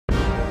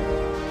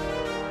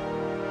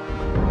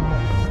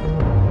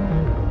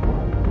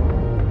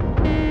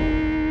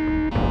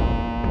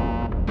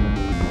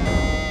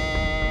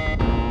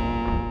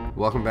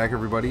Welcome back,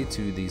 everybody,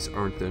 to These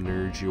Aren't the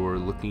Nerds You're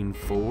Looking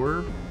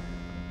For.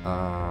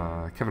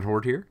 Kevin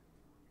Hord here.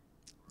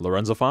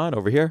 Lorenzo Phan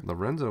over here.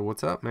 Lorenzo,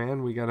 what's up,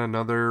 man? We got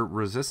another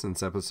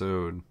Resistance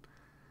episode.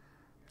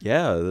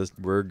 Yeah,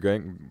 we're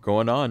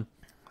going on.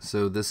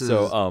 So this is...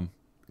 Go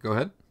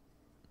ahead.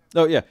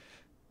 Oh, yeah.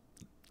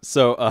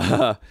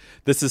 So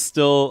this is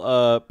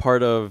still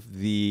part of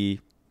the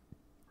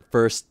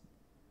first,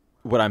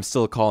 what I'm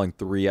still calling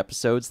 3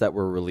 episodes that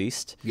were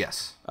released.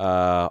 Yes.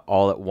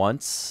 All at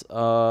once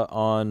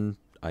on,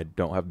 I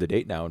don't have the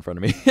date now in front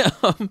of me.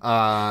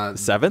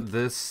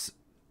 7th?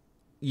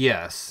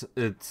 Yes,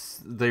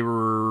 they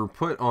were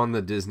put on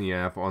the Disney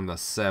app on the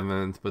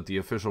 7th, but the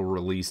official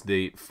release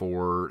date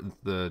for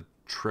the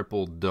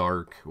Triple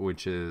Dark,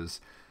 which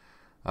is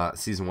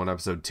season 1,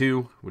 episode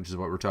 2, which is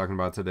what we're talking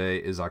about today,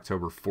 is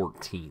October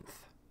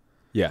 14th.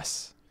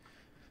 Yes.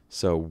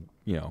 So,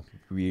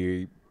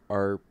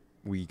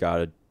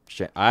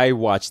 I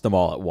watched them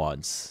all at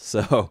once.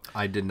 So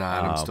I did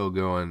not. I'm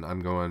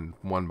going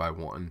one by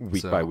one.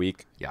 Week by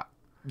week. Yeah.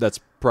 That's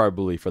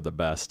probably for the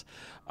best.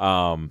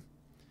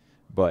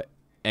 But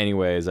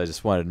anyways, I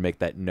just wanted to make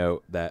that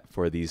note that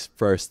for these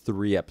first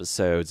 3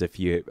 episodes, if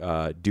you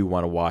do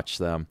want to watch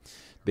them,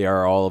 they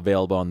are all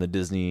available on the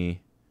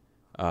Disney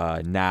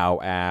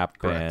Now app.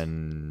 Correct.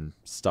 And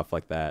stuff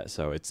like that.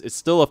 So it's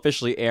still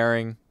officially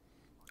airing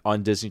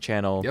on Disney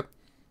Channel. Yep.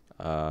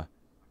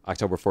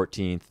 October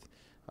 14th.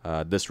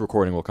 This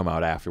recording will come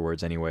out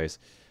afterwards anyways.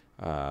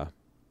 But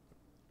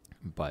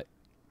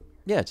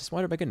yeah, just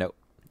wanted to make a note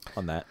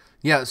on that.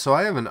 Yeah, so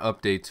I have an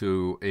update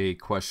to a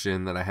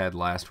question that I had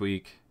last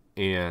week,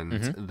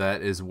 and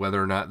that is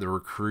whether or not The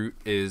Recruit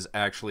is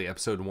actually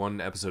episode 1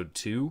 and episode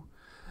 2.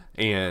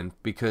 And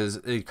because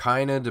it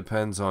kind of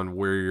depends on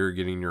where you're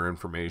getting your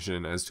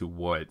information as to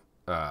what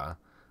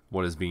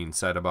is being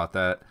said about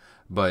that.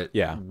 But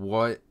yeah,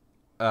 what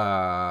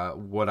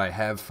I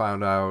have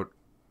found out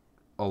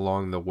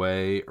along the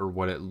way, or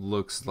what it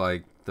looks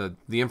like, the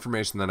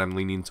information that I'm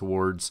leaning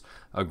towards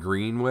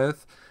agreeing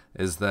with,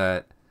 is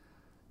that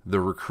The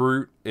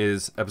Recruit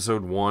is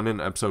episode 1 and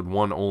episode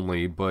 1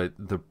 only, but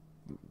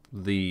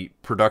the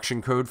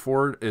production code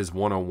for it is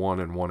 101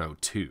 and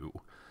 102.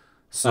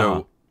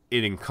 So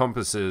it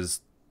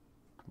encompasses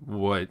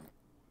what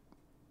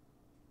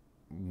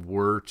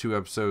were 2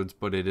 episodes,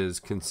 but it is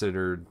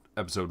considered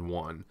episode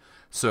 1.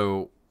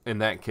 So in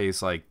that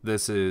case, like,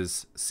 this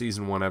is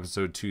season 1,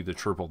 episode 2, the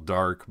Triple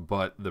Dark,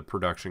 but the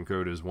production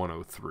code is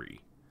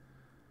 103.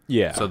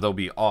 Yeah. So they'll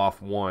be off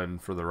 1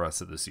 for the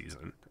rest of the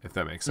season, if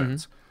that makes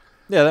sense.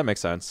 Yeah, that makes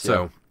sense.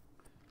 So,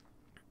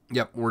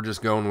 yep, we're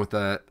just going with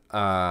that.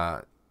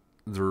 The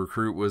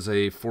Recruit was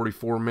a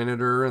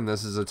 44-minuter, and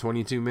this is a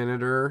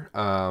 22-minuter.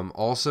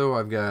 Also,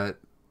 I've got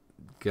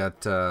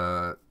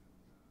I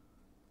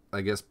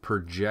guess,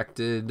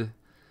 projected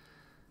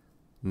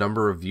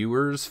number of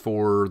viewers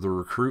for The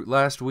Recruit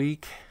last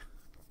week.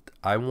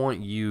 I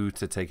want you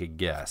to take a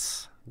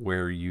guess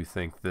where you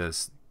think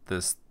this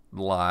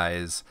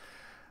lies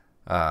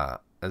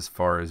as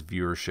far as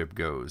viewership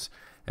goes.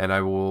 And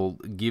I will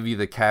give you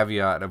the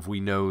caveat of, we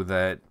know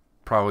that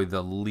probably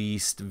the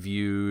least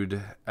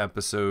viewed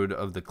episode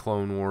of the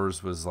Clone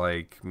Wars was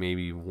like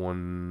maybe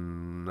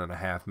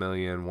 1.5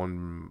 million,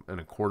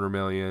 1.25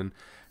 million,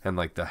 and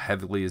like the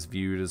heaviest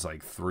viewed is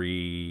like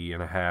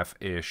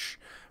 3.5-ish,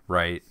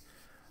 right?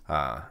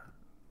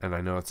 And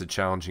I know it's a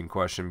challenging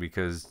question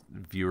because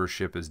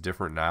viewership is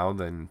different now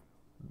than...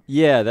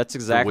 Yeah, that's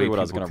exactly what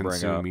I was going to bring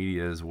up. Consume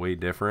media is way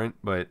different,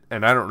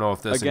 and I don't know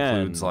if this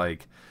includes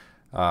like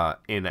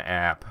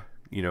in-app,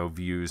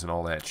 views and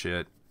all that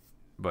shit,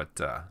 but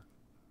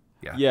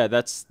yeah. Yeah,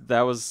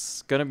 that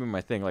was going to be my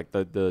thing. Like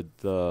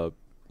the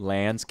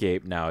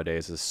landscape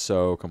nowadays is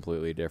so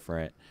completely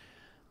different.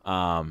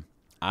 I'm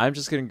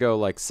just going to go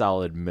like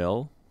solid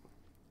mill.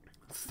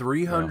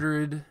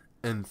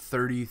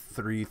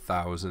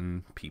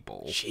 333,000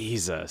 people.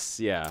 Jesus,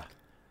 yeah.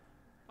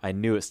 I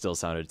knew it still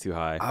sounded too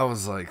high. I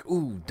was like,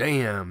 ooh,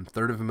 damn,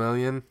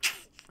 1/3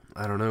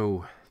 I don't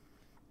know.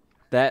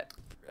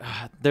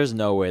 There's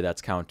no way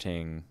that's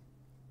counting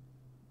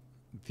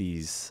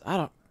these.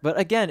 But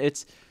again,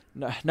 it's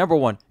number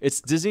one. It's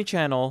Disney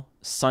Channel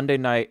Sunday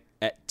night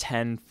at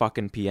 10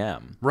 fucking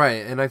p.m.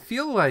 Right, and I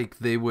feel like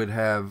they would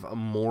have a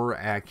more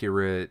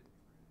accurate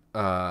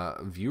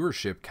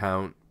viewership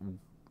count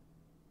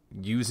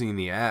using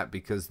the app,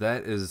 because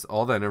that is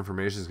all that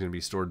information is going to be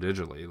stored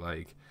digitally.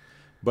 Like,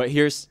 but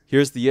here's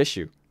the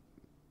issue.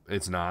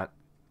 It's not.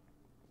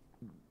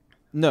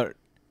 No,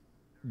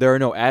 there are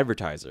no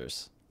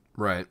advertisers.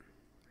 Right.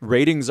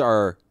 Ratings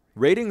are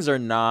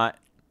not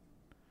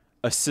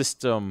a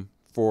system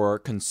for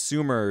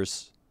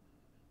consumers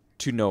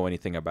to know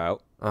anything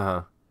about.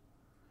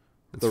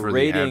 It's for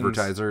ratings, the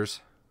advertisers.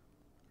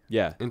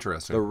 Yeah.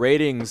 Interesting. The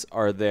ratings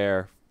are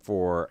there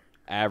for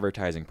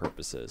advertising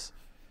purposes.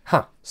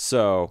 Huh.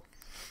 So,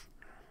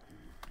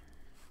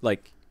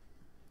 like,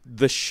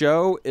 the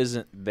show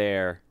isn't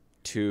there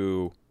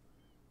to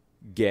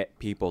get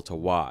people to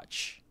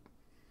watch.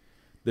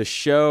 The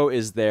show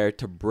is there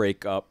to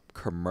break up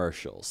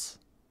commercials.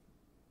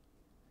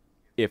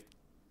 If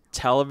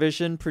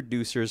television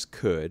producers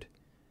could,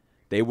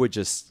 they would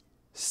just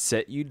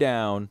sit you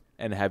down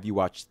and have you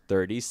watch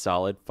 30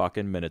 solid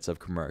fucking minutes of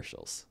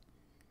commercials.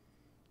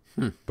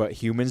 But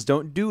humans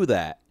don't do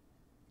that.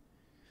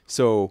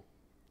 So,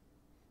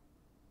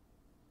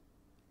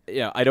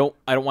 yeah, I don't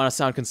want to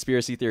sound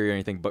conspiracy theory or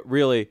anything, but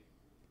really,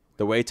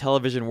 the way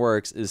television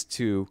works is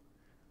to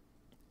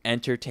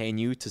entertain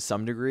you to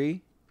some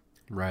degree,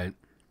 Right.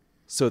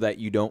 so that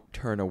you don't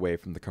turn away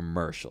from the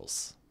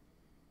commercials.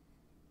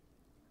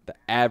 The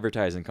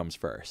advertising comes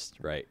first,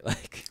 right?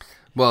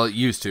 Well, it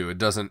used to. It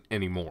doesn't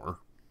anymore.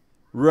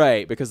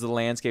 Right, because the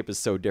landscape is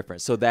so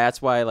different. So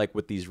that's why, like,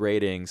 with these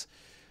ratings,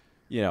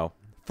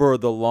 for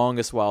the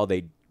longest while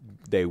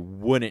they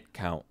wouldn't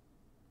count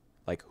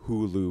like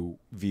Hulu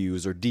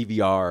views or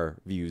DVR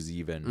views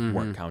even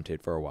weren't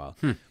counted for a while.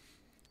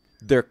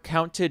 They're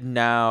counted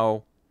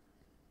now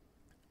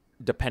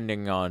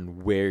depending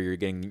on where you're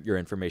getting your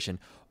information,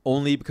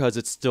 only because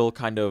it's still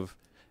kind of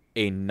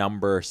a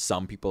number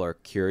some people are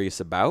curious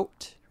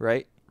about,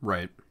 right?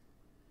 Right.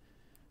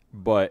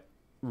 But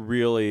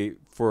really,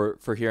 for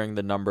hearing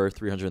the number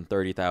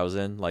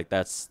 330,000, like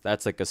that's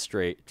like a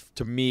straight,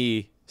 to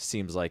me,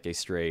 seems like a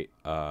straight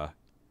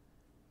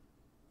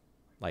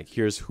like,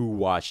 here's who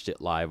watched it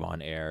live on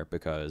air,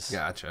 because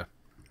Gotcha.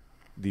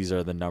 these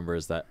are the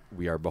numbers that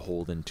we are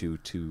beholden to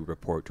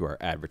report to our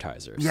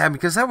advertisers. Yeah,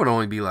 because that would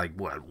only be like,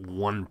 what,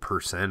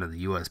 1% of the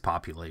U.S.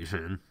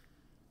 population.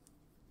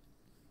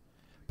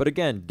 But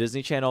again,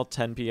 Disney Channel,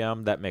 10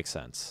 p.m., that makes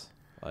sense.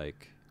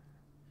 Like,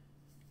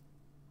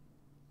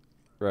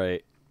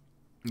 right.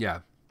 Yeah.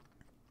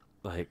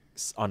 Like,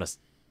 on a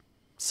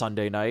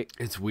Sunday night.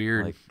 It's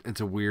weird. Like,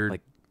 it's a weird,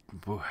 like,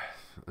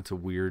 it's a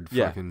weird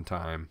Yeah. fucking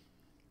time.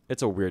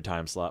 It's a weird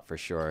time slot for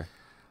sure.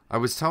 I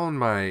was telling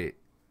my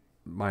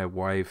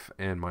wife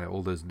and my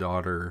oldest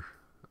daughter,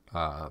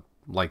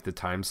 like the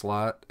time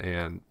slot,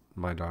 and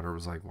my daughter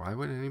was like, "Why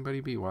would anybody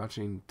be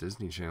watching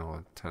Disney Channel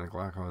at 10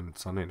 o'clock on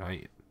Sunday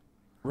night?"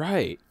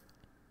 Right.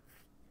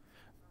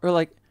 Or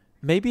like,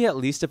 maybe at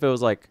least if it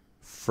was like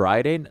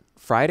Friday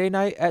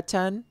night at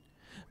 10,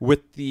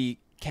 with the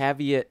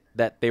caveat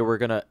that they were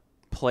gonna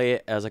play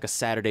it as like a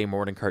Saturday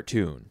morning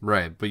cartoon.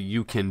 Right, but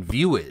you can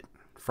view it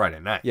Friday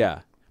night.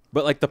 Yeah.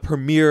 But like the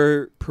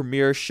premiere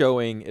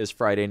showing is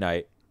Friday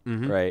night,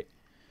 right?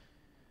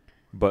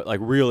 But like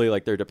really,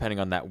 like they're depending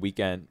on that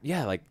weekend.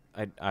 Yeah, like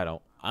I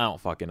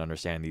don't fucking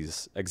understand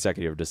these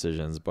executive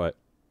decisions, but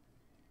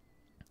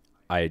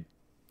I'm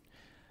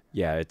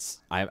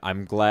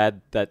glad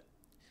that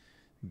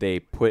they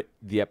put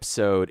the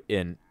episode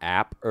in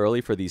app early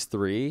for these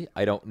three.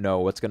 I don't know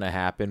what's gonna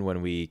happen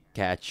when we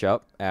catch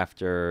up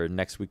after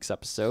next week's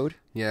episode.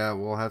 Yeah,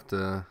 we'll have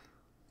to.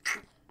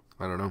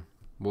 I don't know.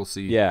 We'll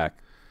see. Yeah.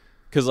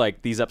 Because,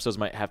 like, these episodes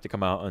might have to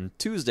come out on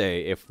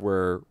Tuesday if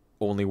we're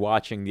only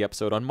watching the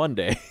episode on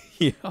Monday.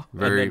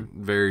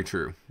 Very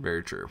true.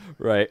 Very true.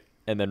 Right.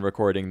 And then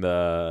recording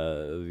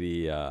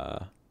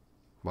the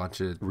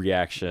Watch it.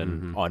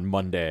 reaction on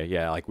Monday.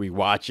 Yeah, like, we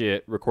watch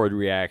it, record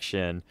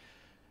reaction,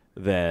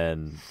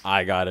 then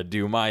I got to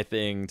do my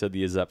thing to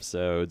these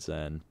episodes,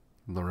 and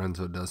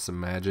Lorenzo does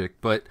some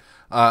magic. But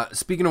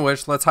speaking of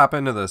which, let's hop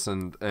into this.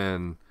 And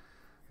we're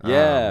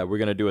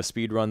going to do a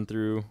speed run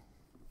through.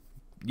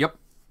 Yep.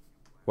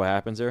 What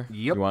happens here?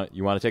 Yep.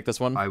 You want to take this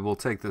one? I will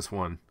take this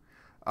one.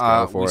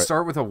 We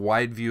start with a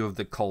wide view of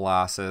the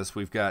Colossus.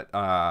 We've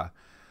got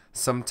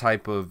some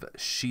type of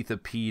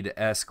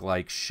Sheathipede-esque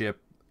like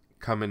ship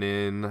coming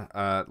in,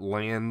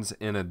 lands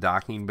in a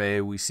docking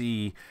bay. We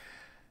see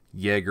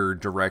Yeager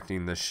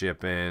directing the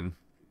ship in.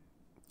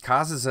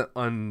 Kaz is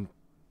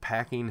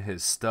unpacking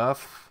his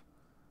stuff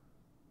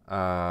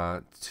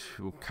kind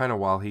of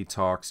while he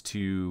talks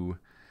to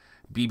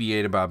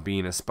BB-8 about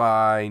being a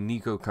spy.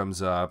 Nico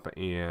comes up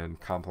and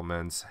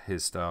compliments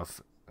his stuff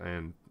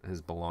and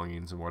his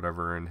belongings and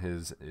whatever in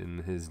his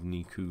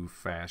Niku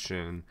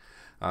fashion.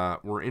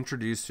 We're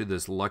introduced to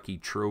this lucky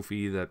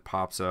trophy that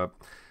pops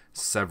up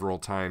several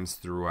times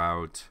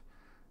throughout.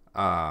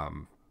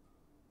 Yeager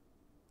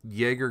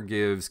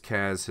gives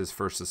Kaz his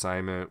first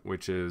assignment,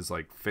 which is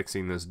like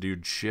fixing this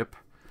dude's ship,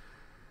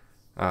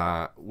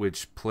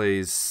 which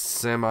plays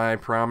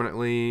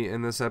semi-prominently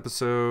in this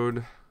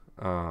episode.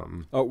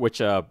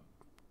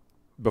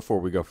 Before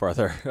we go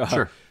farther,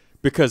 Sure.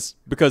 because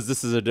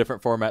this is a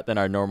different format than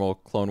our normal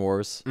Clone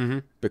Wars,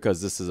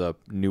 because this is a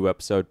new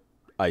episode,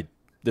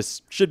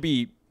 this should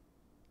be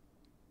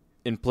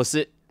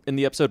implicit in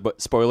the episode,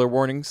 but spoiler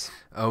warnings.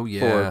 Oh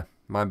yeah,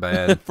 my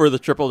bad. For the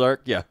Triple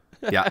Dark, yeah.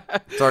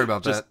 Sorry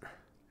about that.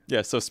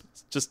 Yeah, so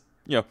just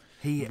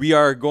Hey. we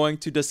are going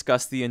to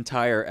discuss the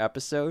entire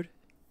episode.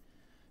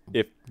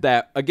 If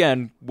that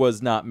again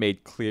was not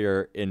made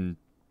clear in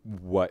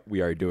what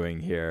we are doing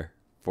here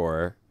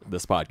for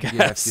this podcast.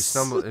 Yeah,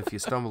 if you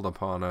stumbled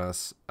upon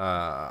us,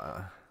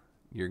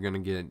 you're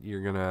gonna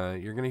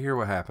hear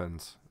what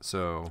happens.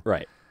 So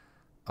right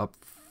up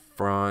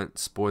front,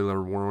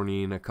 spoiler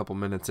warning. A couple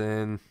minutes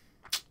in.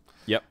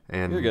 Yep,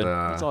 and you're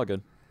good. It's all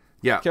good.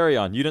 Yeah, carry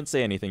on. You didn't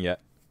say anything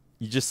yet.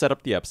 You just set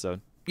up the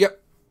episode.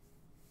 Yep.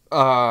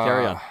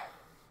 Carry on.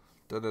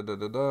 Da da da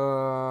da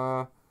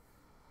da.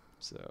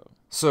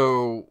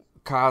 So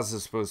Kaz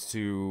is supposed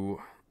to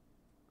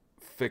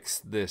fix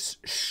this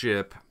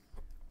ship.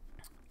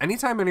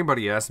 Anytime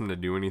anybody asks him to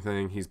do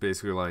anything, he's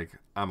basically like,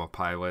 I'm a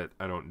pilot.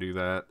 I don't do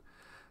that.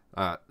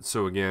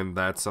 So again,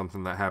 that's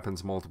something that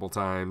happens multiple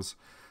times.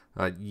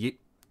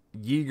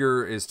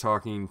 Yeager is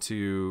talking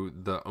to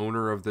the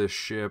owner of this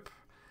ship,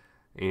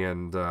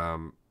 and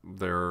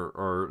there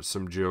are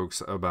some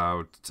jokes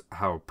about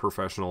how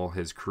professional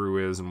his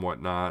crew is and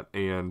whatnot.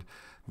 And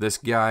this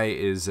guy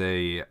is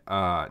a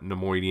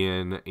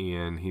Nemoidian,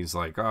 and he's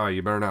like, oh,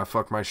 you better not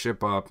fuck my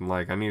ship up. And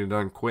like, I need it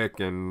done quick,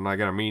 and I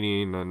got a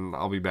meeting, and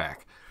I'll be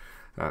back.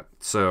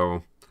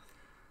 So,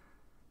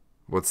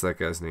 what's that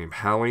guy's name?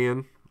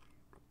 Hallian?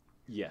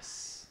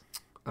 yes.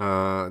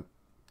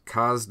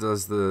 Kaz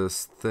does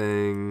this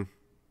thing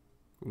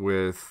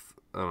with,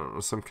 I don't know,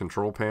 some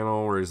control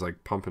panel where he's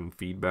like pumping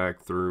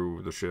feedback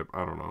through the ship.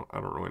 I don't know.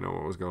 I don't really know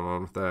what was going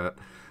on with that.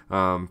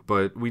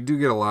 But we do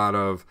get a lot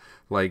of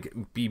like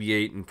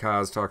BB-8 and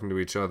Kaz talking to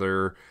each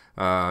other.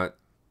 At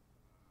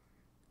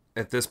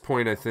this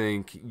point, I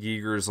think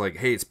Yeager's like,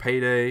 hey, it's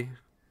payday.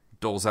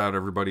 Doles out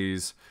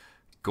everybody's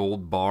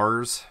gold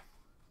bars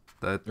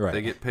that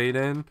they get paid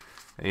in.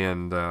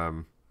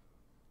 And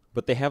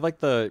but they have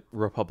like the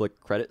Republic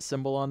credit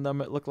symbol on them,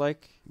 it looked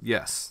like.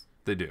 Yes,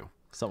 they do.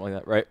 Something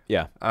like that, right?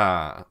 Yeah.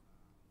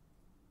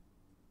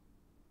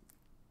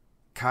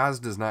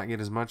 Kaz does not get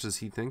as much as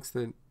he thinks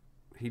that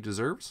he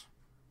deserves.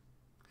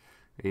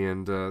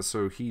 And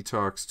so he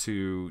talks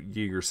to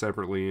Yeager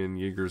separately, and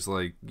Yeager's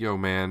like, yo,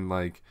 man,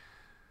 like,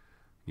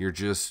 you're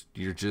just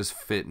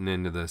fitting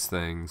into this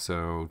thing,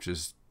 so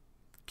just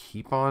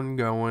keep on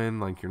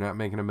going. Like, you're not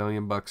making $1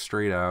 million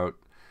straight out.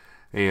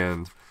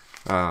 And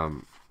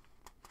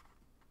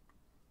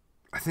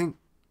I think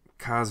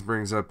Kaz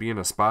brings up being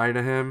a spy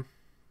to him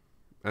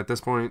at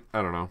this point.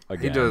 I don't know.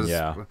 Again, he does.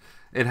 Yeah.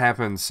 It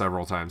happens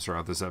several times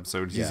throughout this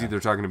episode. He's either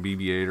talking to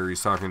BB-8 or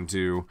he's talking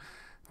to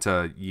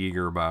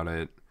Yeager about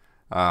it.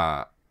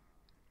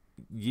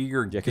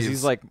 Yeager, because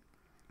he's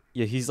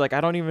like,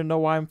 I don't even know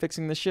why I'm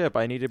fixing the ship.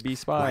 I need to be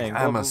spying.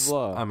 Like, blah, blah,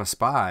 blah. I'm a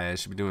spy. I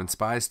should be doing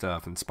spy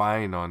stuff and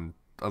spying on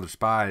other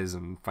spies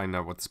and finding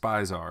out what the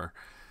spies are.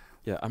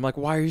 Yeah, I'm like,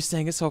 why are you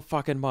saying it so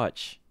fucking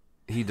much?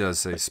 He does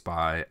say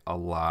spy a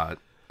lot.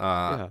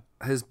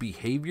 His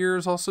behavior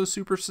is also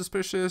super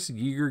suspicious.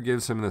 Yeager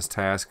gives him this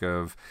task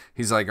of,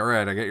 he's like, all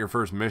right, I got your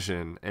first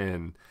mission.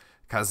 And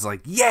Kaz is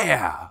like,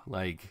 yeah!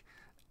 Like,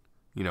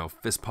 you know,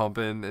 fist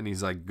pumping. And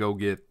he's like, go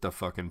get the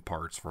fucking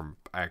parts from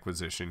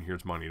acquisition.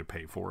 Here's money to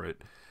pay for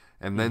it.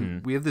 And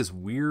then we have this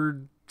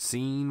weird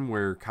scene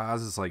where Kaz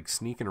is like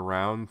sneaking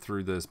around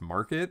through this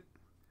market.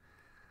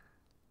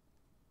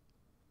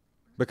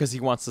 Because he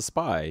wants to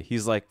spy.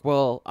 He's like,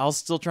 well, I'll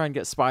still try and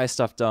get spy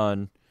stuff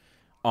done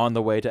on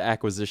the way to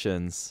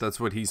acquisitions. That's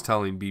what he's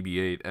telling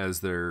BB-8 as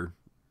they're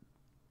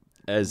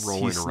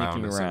rolling he's around,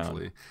 sneaking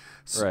essentially.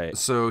 Right.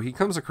 So he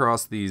comes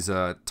across these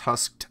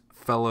tusked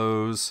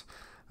fellows.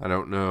 I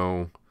don't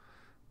know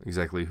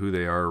exactly who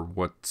they are,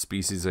 what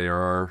species they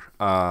are.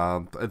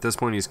 At this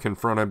point, he's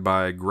confronted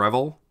by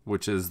Greville,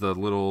 which is the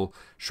little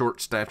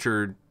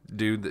short-statured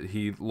dude that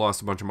he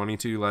lost a bunch of money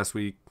to last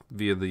week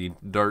via the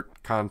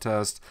dart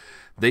contest.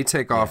 They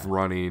take off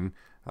running.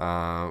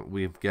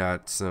 We've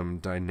got some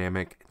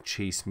dynamic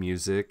chase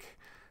music.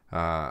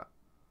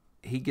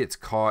 He gets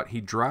caught. He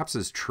drops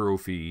his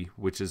trophy,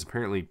 which is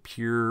apparently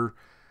pure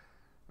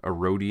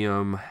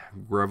erodium.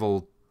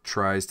 Greville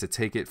tries to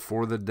take it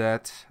for the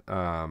debt,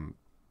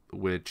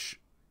 which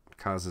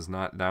Kaz is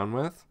not down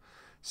with.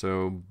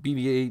 So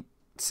BB-8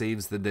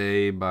 saves the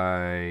day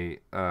by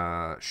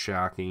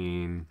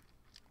shocking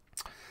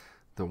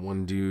the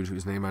one dude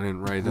whose name I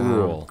didn't write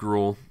down.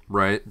 Gruel,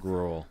 right?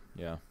 Gruel,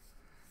 yeah.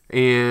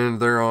 And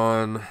they're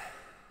on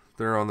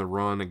the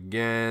run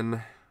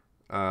again.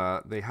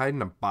 They hide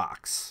in a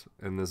box,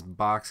 and this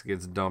box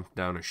gets dumped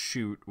down a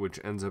chute, which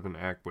ends up in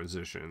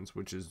acquisitions,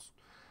 which is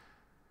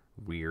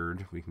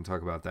weird. We can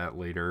talk about that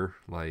later.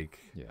 Like,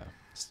 yeah,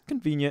 it's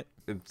convenient.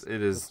 It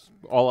is. That's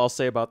all I'll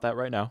say about that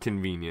right now.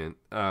 Convenient.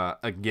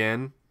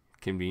 Again,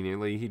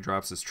 conveniently, he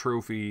drops his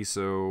trophy,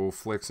 so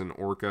Flix and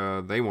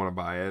Orca, they want to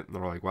buy it. And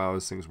they're like, wow,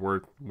 this thing's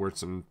worth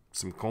some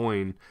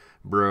coin,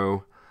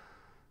 bro.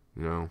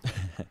 You know,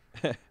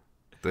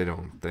 they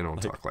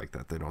don't talk like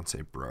that. They don't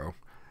say bro.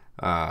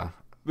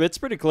 It's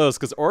pretty close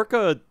because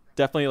Orca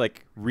definitely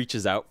like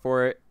reaches out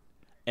for it,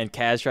 and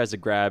Kaz tries to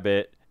grab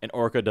it, and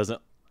Orca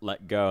doesn't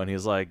let go. And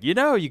he's like, you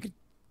know, you could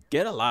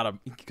get a lot of,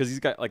 because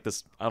he's got like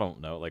this, I don't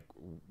know, like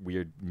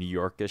weird New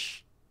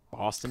Yorkish,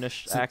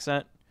 Bostonish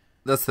accent.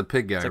 That's the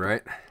pig guy, like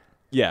right?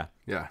 Yeah.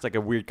 It's like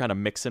a weird kind of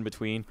mix in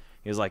between.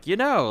 He's like, you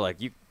know, like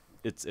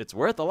it's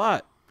worth a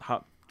lot.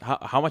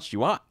 How much do you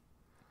want?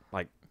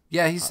 Like,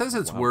 yeah, he says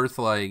it's worth,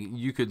 like,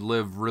 you could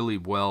live really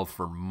well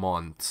for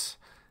months.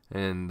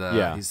 And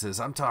he says,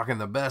 I'm talking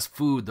the best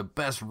food, the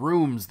best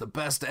rooms, the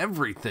best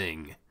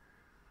everything.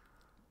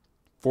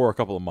 For a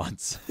couple of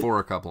months.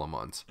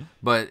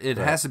 But it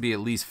has to be at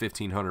least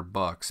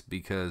 $1,500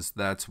 because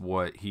that's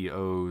what he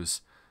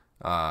owes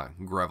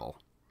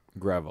Greville.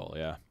 Gravel,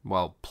 yeah.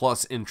 Well,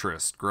 plus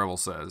interest, Greville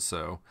says.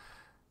 So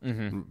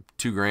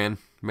 $2,000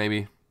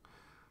 maybe.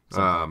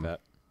 Something like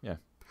that. Yeah.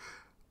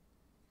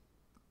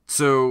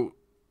 So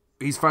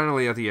he's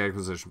finally at the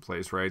acquisition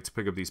place, right, to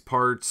pick up these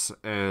parts,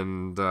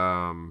 and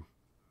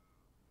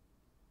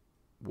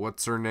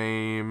what's her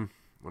name?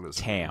 What is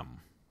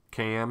Tam.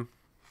 Cam?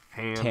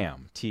 Ham?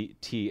 Tam.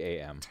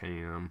 Tam.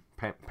 Tam.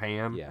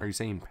 Pam? Yeah. Are you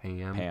saying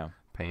Pam?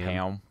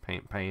 Pam.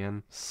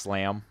 Pan?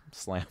 Slam.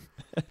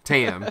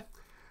 Tam.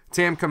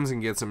 Tam comes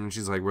and gets him, and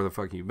she's like, where the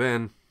fuck you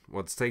been?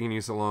 What's taking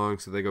you so long?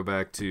 So they go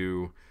back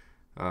to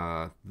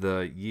the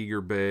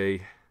Yeager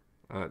Bay.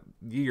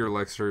 Yeager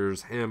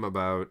lectures him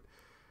about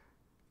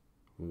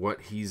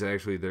what he's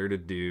actually there to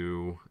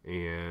do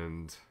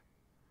and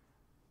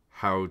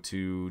how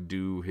to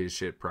do his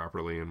shit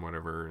properly and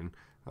whatever. And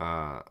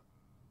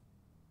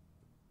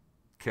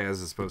Kaz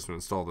is supposed to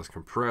install this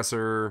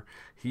compressor.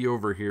 He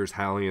overhears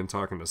Hallian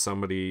talking to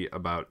somebody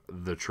about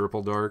the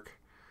Triple Dark,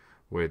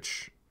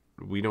 which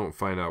we don't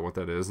find out what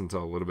that is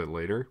until a little bit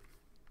later.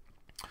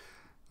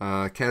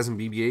 Kaz and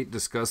BB-8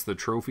 discuss the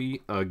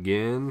trophy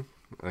again.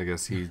 I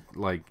guess he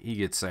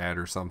gets sad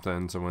or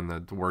something, so when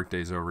the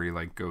workday's over, he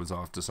goes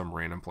off to some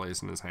random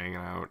place and is hanging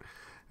out.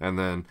 And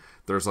then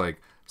there's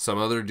some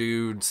other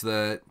dudes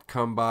that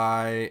come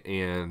by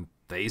and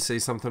they say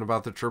something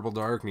about the Triple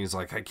Dark, and he's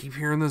like, I keep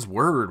hearing this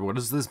word. What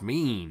does this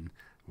mean?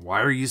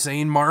 Why are you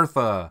saying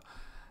Martha?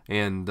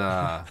 And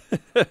the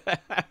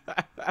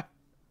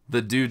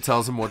dude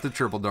tells him what the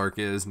Triple Dark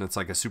is, and it's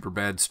a super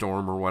bad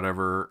storm or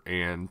whatever,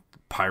 and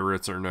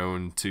pirates are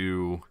known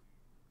to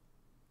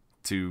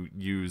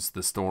use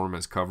the storm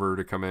as cover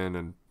to come in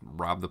and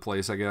rob the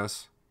place, I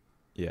guess.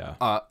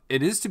 Yeah.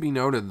 It is to be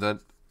noted that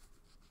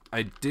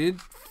I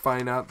did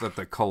find out that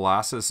the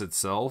Colossus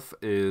itself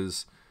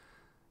is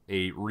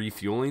a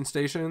refueling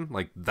station.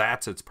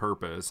 That's its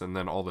purpose, and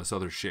then all this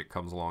other shit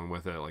comes along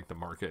with it, like the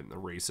market and the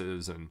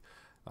races and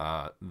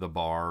the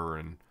bar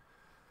and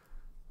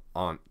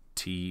Aunt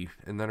T.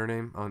 Isn't that her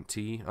name? Aunt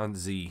T? Aunt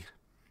Z.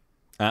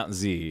 Aunt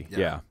Z,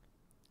 yeah.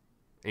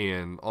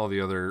 And all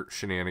the other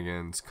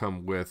shenanigans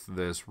come with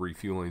this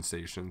refueling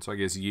station. So I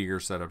guess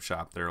Yeager set up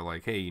shop there,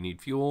 hey, you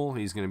need fuel?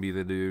 He's going to be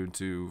the dude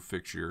to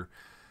fix your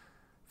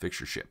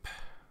ship.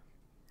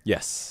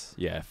 Yes.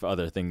 Yeah, if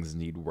other things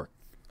need work.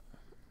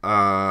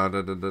 So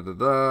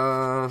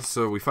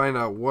we find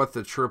out what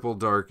the Triple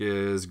Dark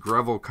is.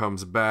 Greville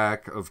comes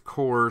back, of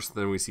course.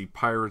 Then we see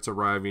pirates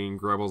arriving.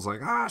 Greville's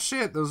like,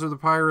 shit, those are the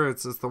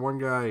pirates. It's the one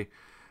guy.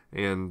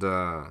 And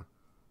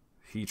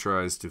he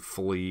tries to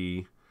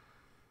flee.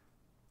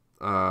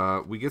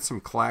 We get some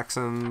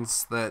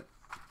klaxons that,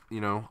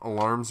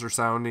 alarms are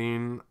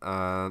sounding.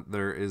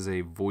 There is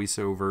a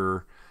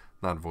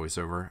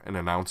an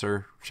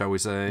announcer, shall we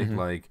say.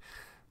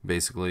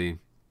 Basically,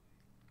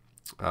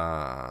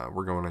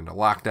 we're going into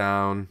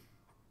lockdown,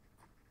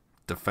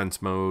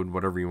 defense mode,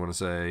 whatever you want to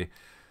say.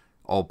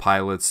 All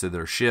pilots to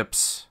their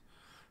ships.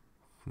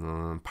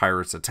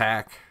 Pirates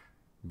attack.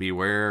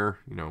 Beware,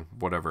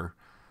 whatever.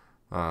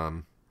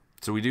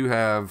 So we do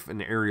have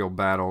an aerial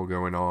battle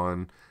going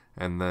on,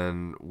 and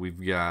then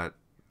we've got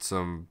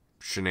some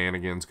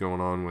shenanigans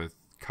going on with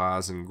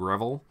Kaz and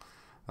Greville.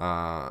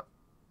 I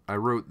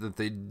wrote that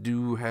they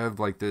do have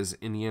this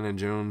Indiana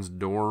Jones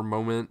door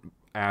moment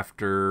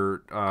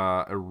after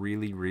a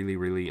really, really,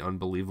 really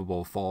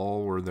unbelievable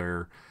fall where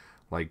they're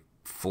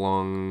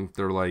flung.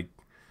 They're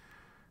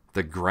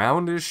the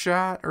ground is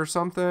shot or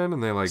something,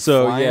 and they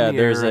fly in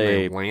the air and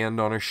they land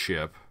on a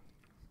ship.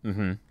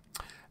 Mm-hmm.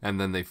 And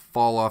then they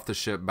fall off the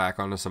ship back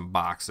onto some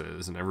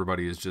boxes, and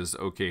everybody is just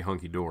okay,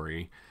 hunky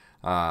dory.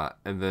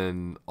 And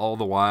then all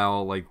the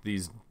while,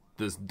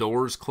 this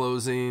door's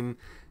closing,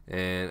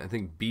 and I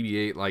think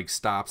BB-8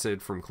 stops it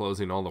from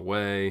closing all the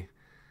way,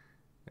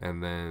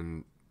 and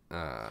then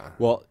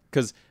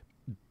because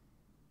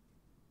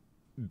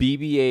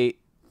BB-8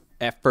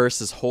 at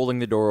first is holding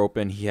the door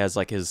open. He has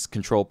his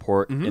control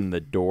port in the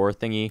door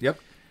thingy. Yep.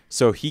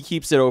 So he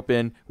keeps it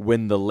open.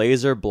 When the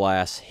laser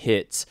blast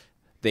hits,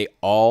 they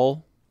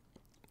all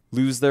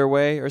lose their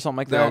way or something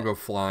like that. They all go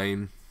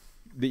flying.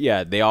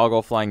 Yeah, they all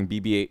go flying,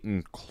 BB-8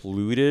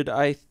 included,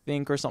 I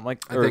think, or something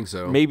like that. I think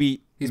so.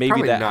 Maybe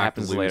probably that knocked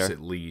happens loose later.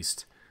 at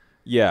least.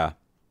 Yeah.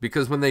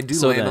 Because when they do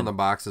land on the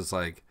boxes,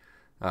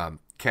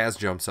 Kaz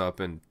jumps up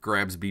and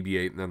grabs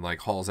BB-8 and then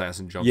hauls ass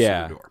and jumps through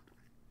the door.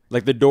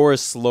 The door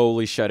is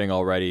slowly shutting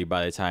already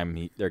by the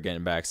time they're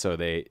getting back, so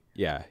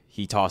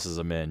he tosses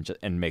them in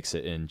and makes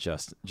it in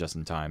just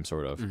in time,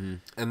 sort of. Mm-hmm.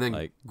 And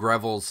then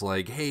Greville's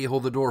hey,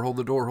 hold the door, hold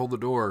the door, hold the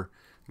door.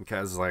 And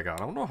Kaz is I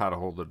don't know how to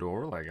hold the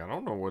door. I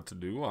don't know what to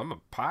do. I'm a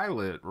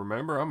pilot.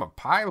 Remember, I'm a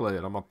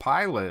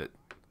pilot.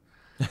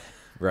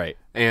 Right.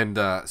 And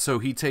so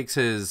he takes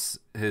his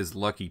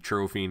lucky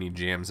trophy and he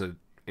jams it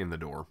in the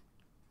door.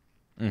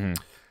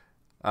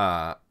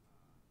 Mm-hmm.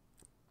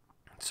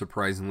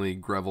 Surprisingly,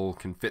 Greville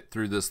can fit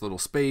through this little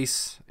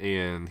space,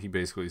 and he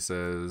basically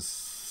says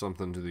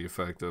something to the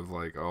effect of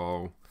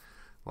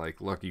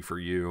lucky for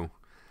you,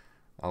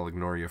 I'll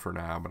ignore you for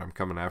now, but I'm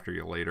coming after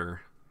you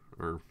later,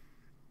 or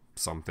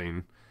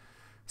something.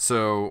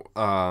 So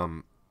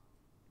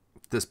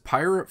this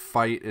pirate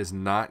fight is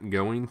not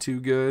going too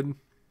good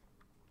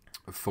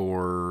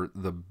for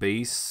the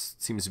base.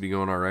 Seems to be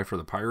going all right for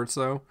the pirates,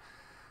 though.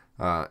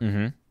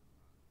 And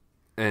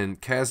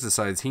Kaz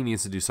decides he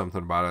needs to do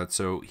something about it,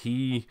 so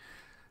he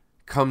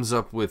comes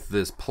up with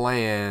this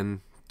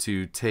plan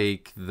to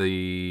take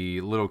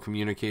the little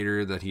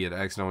communicator that he had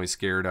accidentally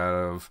scared out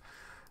of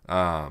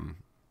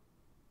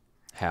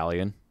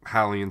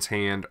Hallian's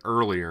hand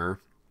earlier.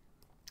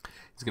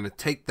 He's going to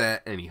take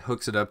that and he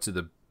hooks it up to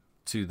the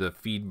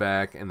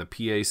feedback and the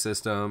PA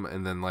system,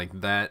 and then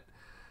like that,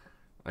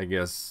 I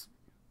guess,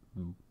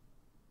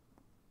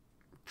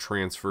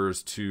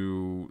 transfers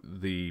to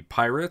the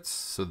pirates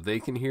so they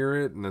can hear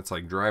it, and it's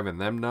like driving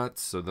them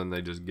nuts. So then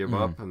they just give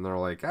up, and they're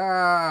like,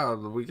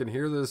 we can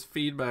hear this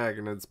feedback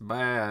and it's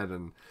bad,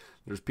 and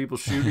there's people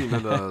shooting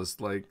at us,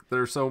 like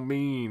they're so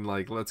mean,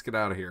 like let's get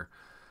out of here.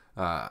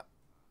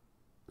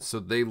 So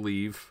they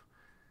leave,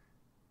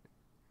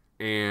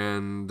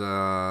 and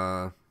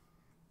the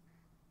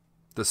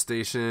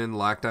station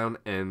lockdown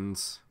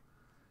ends.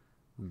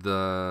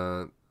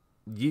 The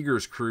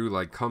Yeager's crew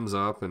like comes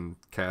up, and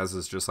Kaz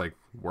is just like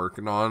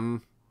working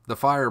on the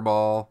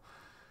fireball,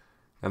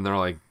 and they're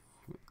like,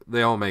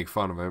 they all make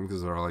fun of him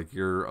because they're like,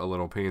 you're a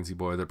little pansy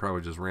boy that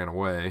probably just ran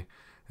away.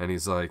 And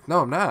he's like,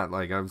 no, I'm not,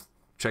 like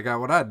check out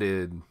what I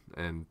did.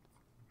 And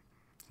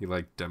he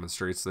like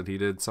demonstrates that he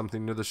did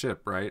something to the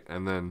ship, right?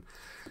 And then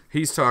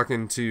he's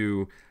talking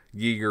to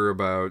Yeager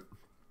about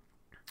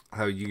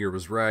how Yeager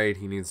was right.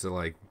 He needs to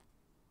like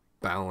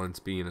balance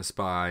being a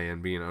spy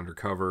and being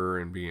undercover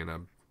and being a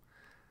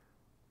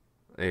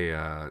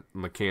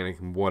mechanic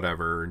and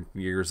whatever. And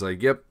Yeager's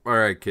like, yep, all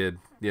right, kid,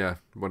 yeah,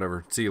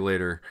 whatever, see you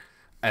later.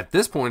 At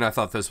this point, I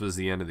thought this was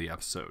the end of the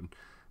episode,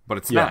 but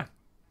it's not.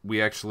 We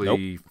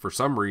actually, for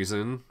some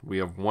reason, we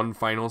have one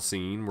final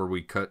scene where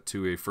we cut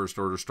to a First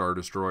Order Star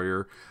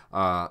Destroyer.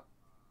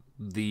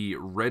 The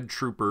Red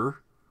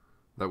Trooper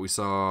that we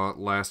saw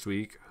last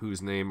week,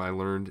 whose name I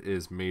learned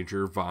is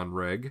Major Von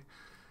Reg,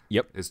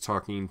 is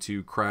talking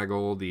to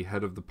Craggle, the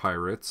head of the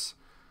pirates.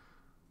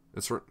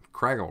 It's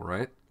Craggle,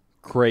 right?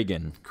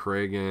 Kragan.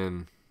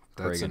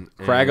 That's an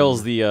N.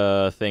 Craggle's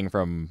the thing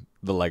from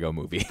the Lego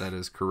movie. That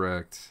is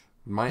correct.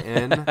 My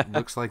N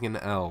looks like an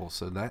L,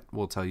 so that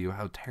will tell you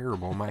how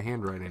terrible my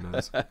handwriting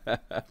is. Talking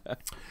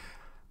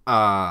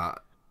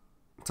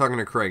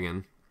to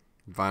Kragan.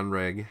 Von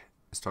Reg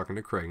is talking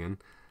to Kragan.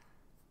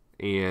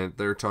 And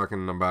they're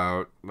talking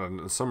about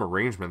some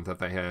arrangement that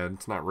they had.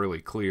 It's not really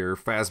clear.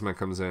 Phasma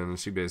comes in, and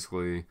she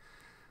basically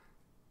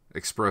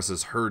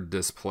expresses her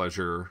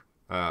displeasure.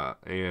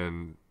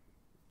 And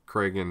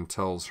Kragan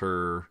tells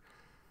her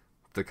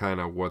the kind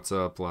of what's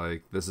up,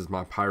 like, this is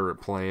my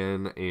pirate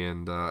plan,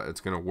 and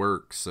it's going to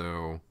work,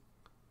 so,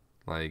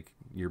 like,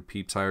 your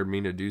peeps hired me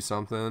to do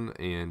something,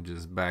 and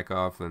just back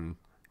off and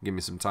give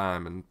me some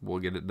time, and we'll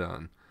get it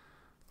done.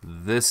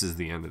 This is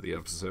the end of the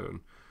episode.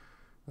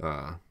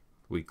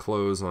 We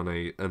close on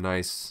a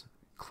nice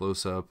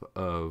close-up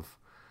of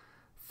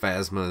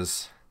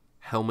Phasma's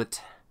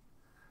helmet.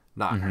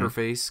 Not her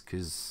face,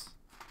 because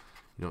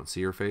you don't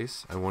see her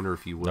face. I wonder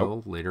if you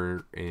will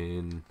later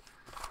in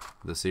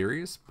the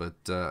series, but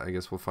I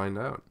guess we'll find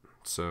out.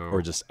 So,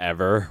 or just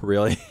ever,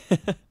 really?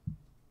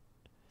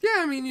 Yeah,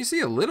 I mean, you see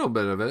a little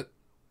bit of it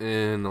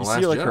in the Last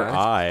Jedi. You see, like, her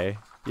eye.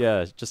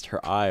 Yeah, just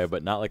her eye,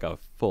 but not like a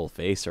full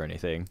face or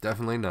anything.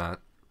 Definitely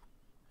not.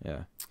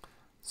 Yeah.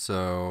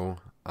 So,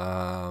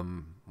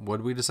 what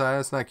did we decide?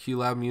 It's not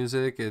QLab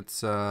music.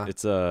 It's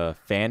a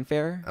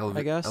fanfare,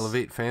 I guess.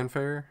 Elevate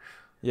fanfare.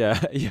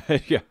 Yeah.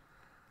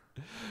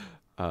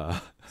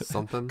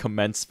 Something.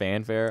 Commence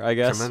fanfare, I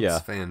guess.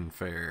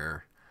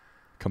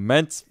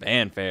 Commence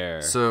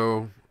fanfare.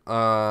 So,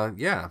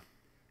 yeah,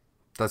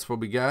 that's what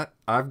we got.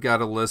 I've got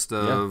a list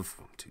of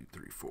 1, 2,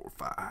 3, 4,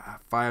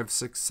 5,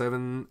 6,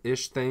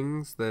 7-ish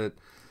things that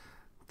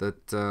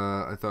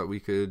I thought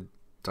we could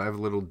dive a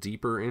little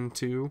deeper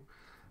into.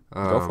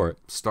 Go for it.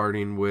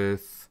 Starting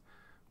with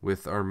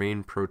our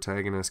main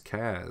protagonist,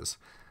 Kaz.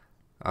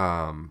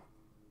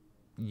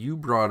 You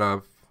brought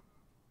up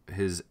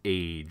his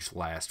age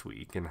last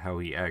week and how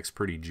he acts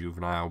pretty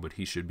juvenile, but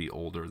he should be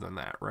older than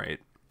that, right?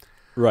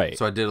 Right.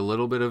 So I did a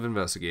little bit of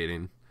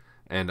investigating,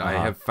 and I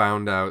have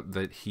found out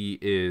that he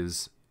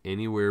is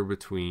anywhere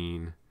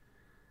between,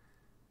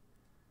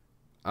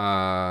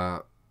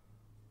 early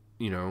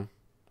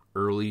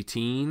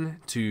teen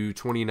to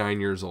 29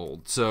 years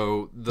old.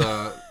 So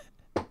the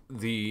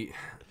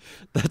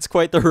that's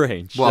quite the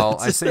range. Well,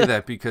 I say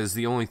that because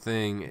the only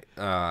thing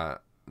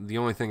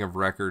of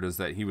record is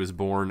that he was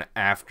born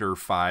after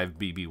 5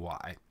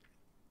 BBY.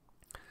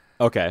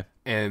 Okay.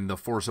 And The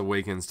Force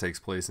Awakens takes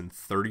place in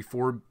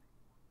 34.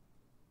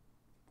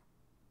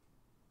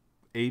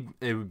 It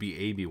would be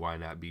ABY,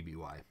 not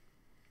BBY.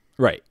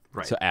 Right.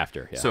 So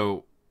after. Yeah.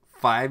 So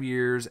 5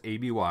 years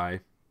ABY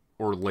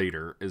or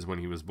later is when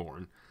he was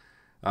born.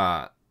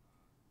 The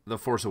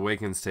Force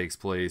Awakens takes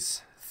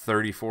place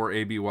 34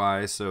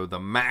 ABY. So the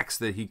max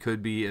that he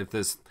could be if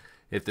this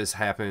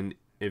happened,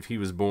 if he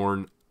was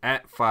born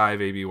at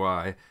 5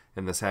 ABY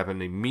and this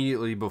happened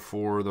immediately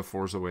before The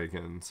Force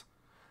Awakens,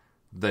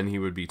 then he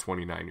would be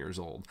 29 years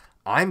old.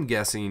 I'm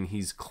guessing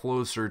he's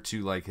closer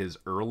to like his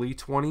early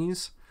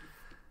 20s.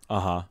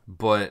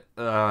 But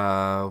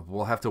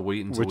we'll have to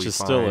wait until Which we is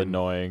find... still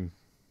annoying.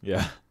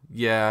 Yeah.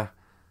 Yeah.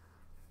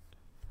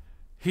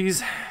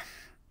 It's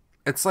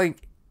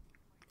like,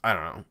 I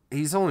don't know.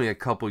 He's only a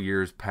couple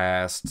years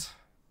past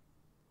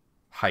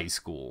high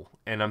school.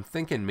 And I'm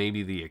thinking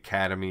maybe the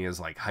academy is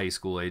like high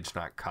school age,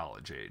 not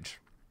college age.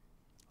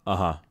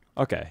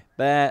 Okay.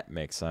 That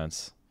makes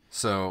sense.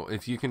 So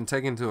if you can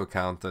take into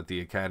account that the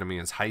academy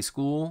is high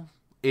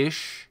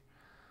school-ish,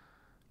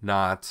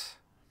 not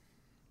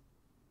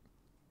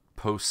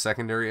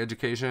post-secondary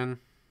education.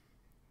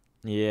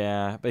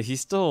 Yeah, but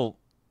he's still...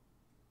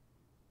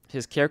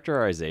 His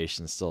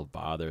characterization still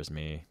bothers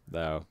me,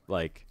 though.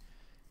 Like,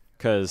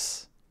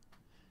 because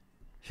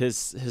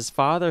his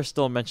father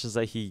still mentions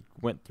that he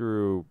went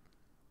through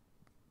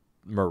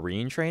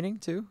Marine training,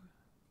 too?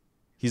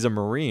 He's a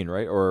Marine,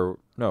 right? Or,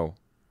 no.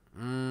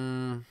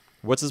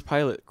 What's his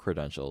pilot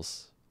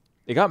credentials?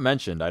 It got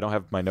mentioned. I don't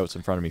have my notes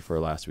in front of me for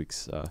last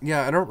week's...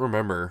 Yeah, I don't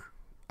remember.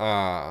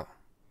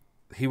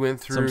 He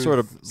went through some sort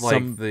of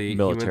like the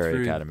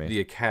military academy. The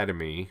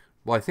academy.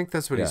 Well, I think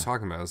that's what he's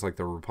talking about. It's like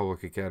the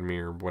Republic Academy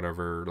or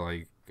whatever.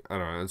 Like, I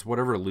don't know. It's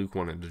whatever Luke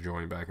wanted to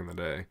join back in the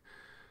day.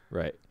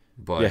 Right.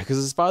 But yeah, because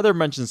his father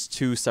mentions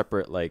two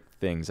separate like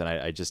things, and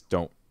I just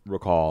don't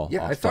recall.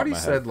 Yeah, I thought he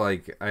said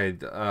like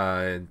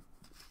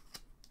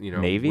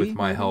Navy? with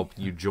my help,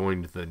 you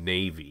joined the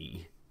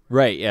Navy.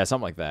 Right. Yeah,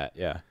 something like that.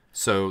 Yeah.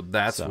 So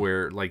that's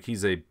where like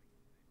he's a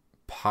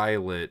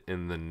pilot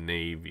in the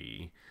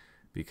Navy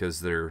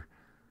because they're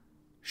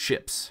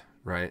ships,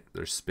 right?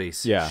 They're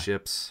space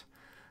ships,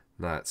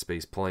 not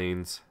space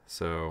planes.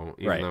 So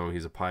even though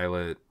he's a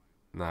pilot,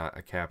 not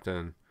a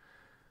captain,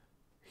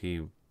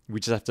 we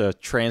just have to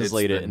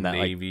translate it in that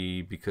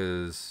Navy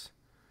because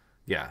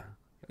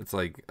it's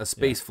like a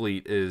space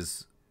fleet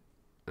is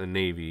a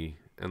Navy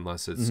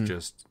unless it's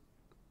just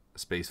a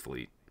space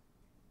fleet.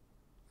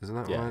 Isn't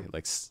that right?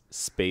 Like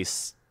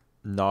space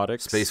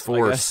nautics, Space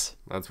Force.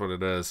 That's what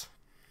it is.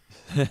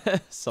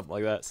 Something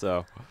like that.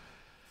 So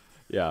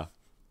yeah.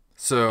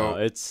 So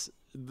it's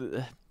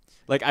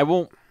like I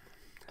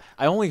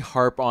only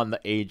harp on the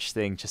age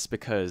thing just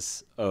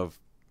because of,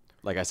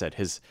 like I said,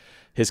 his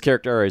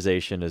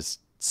characterization is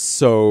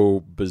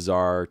so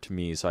bizarre to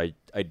me. So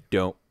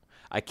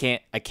I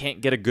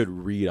can't get a good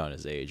read on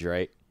his age,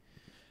 right?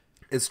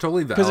 It's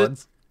totally valid.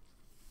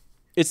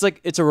 It's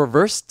like it's a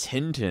reverse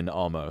Tintin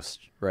almost,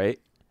 right?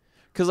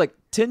 Because like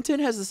Tintin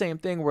has the same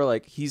thing where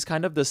like he's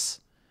kind of this.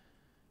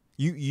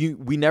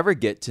 We never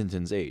get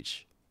Tintin's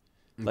age.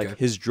 Like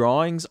his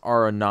drawings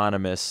are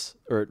anonymous,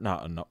 or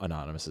not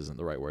anonymous isn't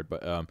the right word,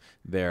 but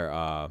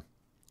they're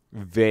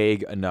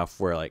vague enough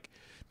where like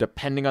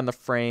depending on the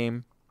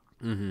frame,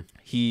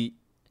 he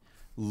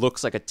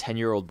looks like a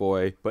 10-year-old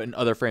boy, but in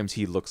other frames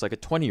he looks like a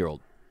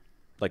 20-year-old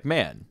like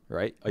man,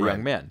 right? A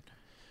young man.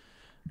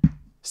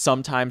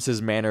 Sometimes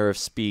his manner of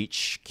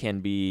speech can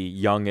be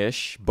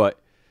youngish, but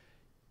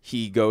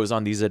he goes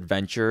on these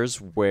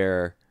adventures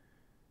where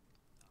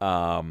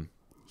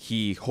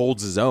he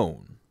holds his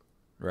own,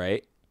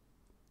 right?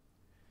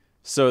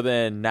 So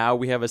then now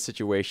we have a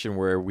situation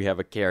where we have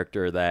a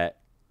character that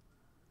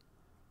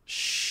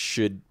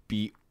should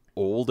be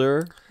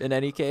older in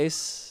any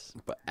case,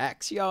 but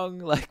acts young,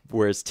 like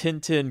whereas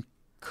Tintin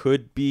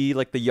could be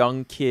like the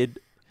young kid,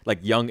 like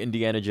young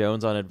Indiana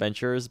Jones on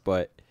adventures,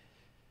 but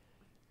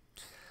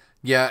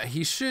yeah,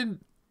 he should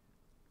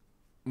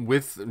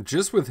with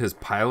his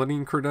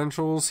piloting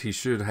credentials, he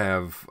should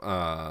have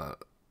a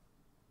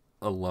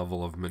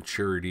level of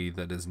maturity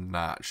that is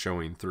not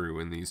showing through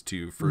in these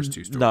first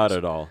two stories. Not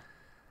at all.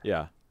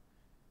 Yeah.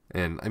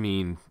 And I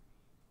mean,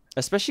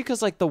 especially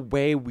because like the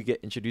way we get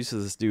introduced to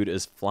this dude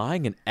is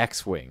flying an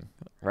X-wing,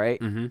 right?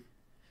 Mm-hmm.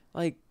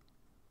 Like,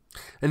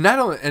 and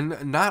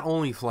not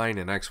only flying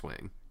an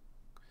X-wing,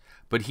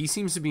 but he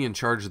seems to be in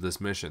charge of this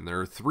mission.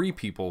 There are 3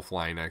 people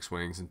flying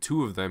X-wings, and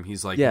 2 of them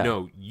he's like,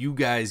 no, you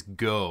guys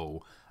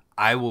go.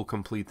 I will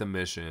complete the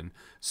mission.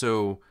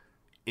 So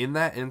in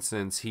that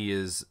instance, he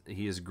is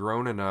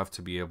grown enough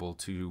to be able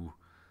to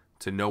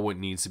know what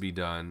needs to be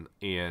done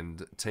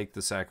and take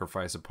the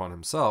sacrifice upon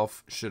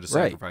himself should a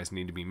sacrifice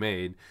need to be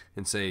made,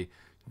 and say,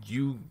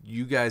 you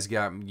guys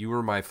you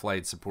were my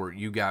flight support,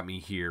 you got me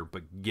here,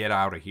 but get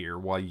out of here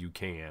while you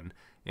can,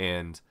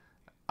 and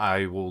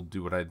I will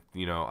do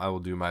I will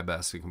do my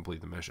best to complete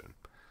the mission.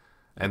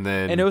 And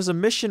it was a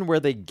mission where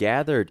they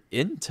gathered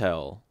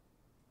intel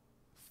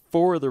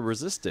for the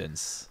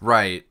resistance,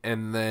 right?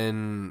 And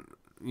then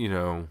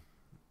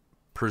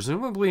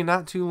presumably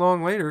not too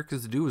long later,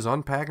 because the dude was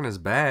unpacking his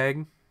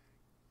bag,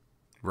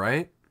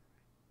 right?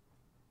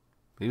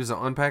 He was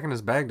unpacking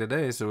his bag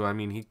today, so I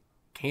mean, he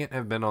can't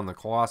have been on the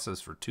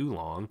Colossus for too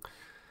long.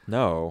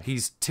 No.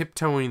 He's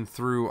tiptoeing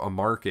through a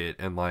market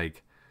and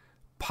like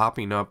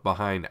popping up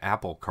behind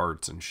apple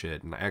carts and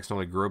shit, and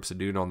accidentally gropes a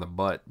dude on the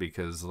butt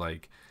because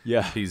like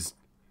he's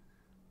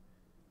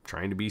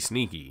trying to be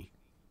sneaky.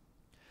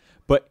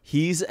 But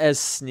he's as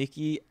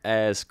sneaky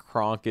as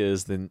Kronk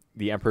is in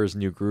The Emperor's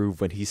New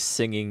Groove when he's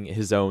singing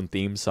his own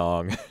theme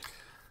song.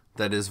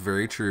 That is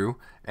very true.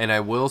 And I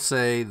will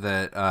say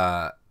that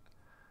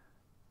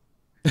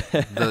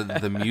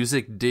the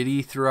music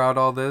ditty throughout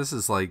all this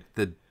is like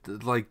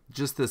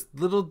just this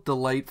little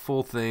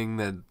delightful thing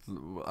that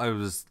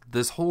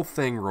this whole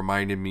thing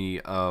reminded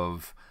me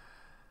of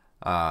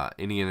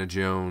Indiana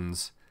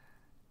Jones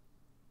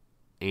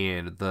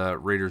and the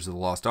Raiders of the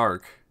Lost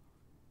Ark.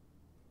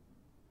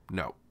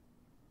 No.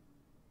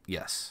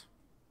 Yes.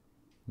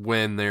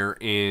 When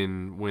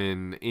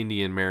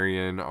Indy and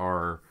Marion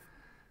are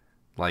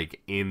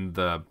like in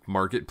the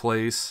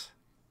marketplace,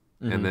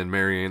 and then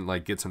Marion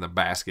like gets in the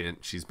basket,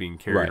 she's being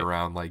carried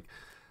around like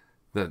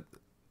that.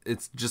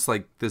 It's just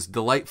like this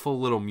delightful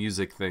little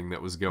music thing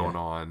that was going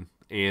on,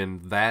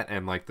 and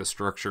like the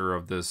structure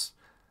of this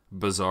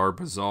bizarre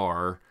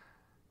bazaar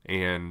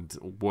and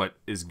what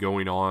is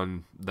going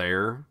on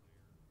there.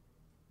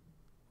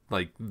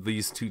 Like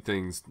these two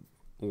things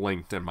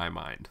linked in my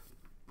mind.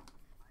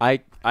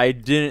 I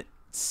didn't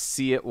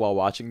see it while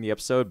watching the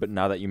episode, but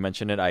now that you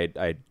mention it,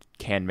 I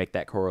can make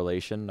that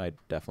correlation. I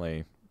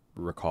definitely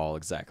recall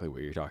exactly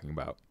what you're talking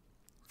about,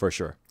 for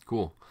sure.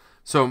 Cool.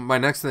 So my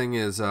next thing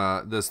is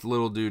this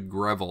little dude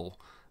Greville.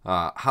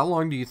 How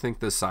long do you think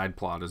this side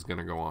plot is going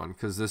to go on?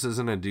 Because this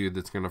isn't a dude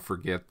that's going to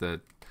forget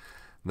that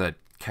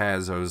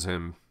Kaz owes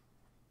him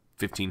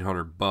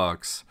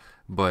 $1,500,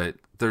 but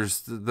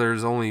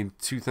there's only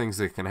two things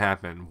that can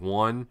happen.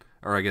 One,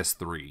 or I guess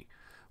three.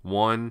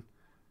 One,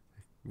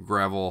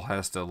 Greville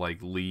has to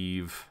like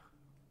leave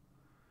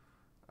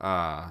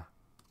the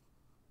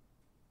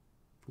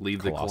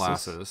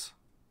Colossus.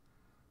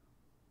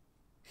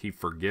 He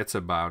forgets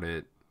about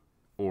it,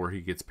 or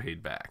he gets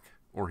paid back,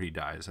 or he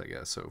dies, I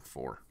guess. So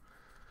 4.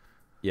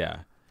 Yeah.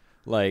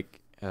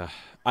 Like,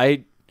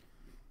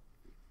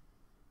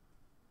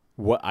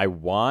 what I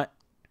want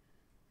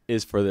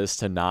is for this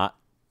to not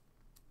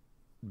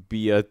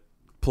be a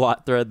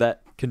plot thread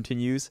that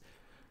continues.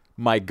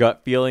 My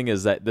gut feeling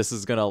is that this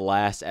is going to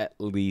last at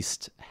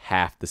least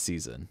half the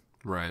season.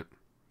 Right.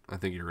 I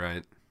think you're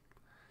right.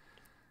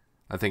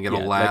 I think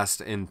it'll last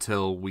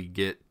until we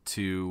get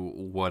to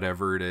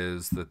whatever it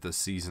is that the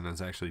season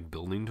is actually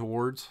building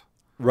towards.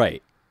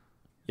 Right.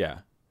 Yeah.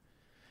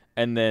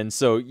 And then,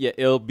 so, yeah,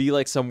 it'll be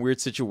like some weird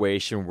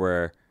situation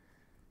where,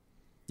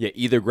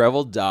 either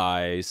Greville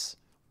dies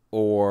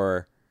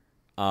or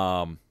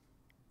Kaz,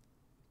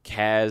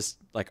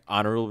 like,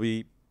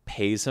 honorably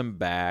pays him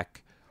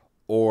back,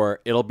 or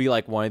it'll be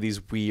like one of these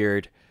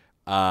weird,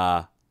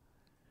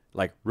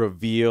 like,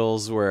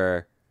 reveals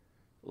where,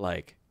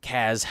 like,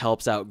 Kaz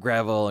helps out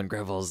Greville, and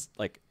Greville's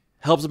like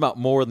helps him out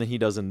more than he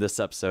does in this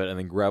episode, and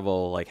then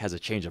Greville like has a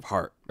change of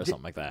heart or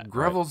something like that.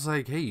 Greville's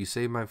like, "Hey, you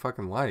saved my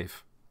fucking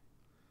life."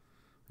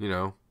 You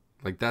know,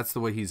 like that's the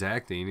way he's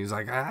acting. He's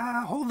like,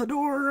 hold the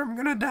door, I'm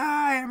gonna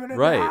die,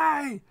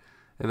 die.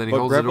 And then he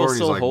holds the door, and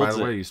he's like, "By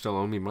the way, you still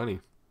owe me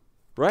money."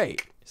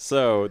 Right.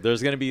 So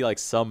there's gonna be like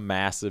some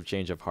massive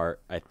change of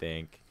heart, I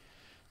think,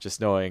 just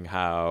knowing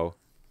how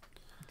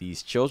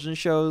these children's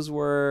shows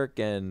work,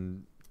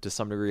 and to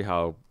some degree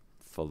how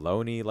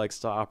Filoni likes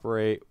to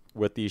operate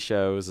with these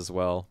shows as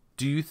well.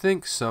 Do you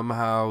think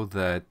somehow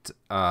that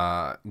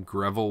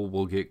Greville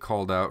will get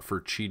called out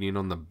for cheating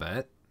on the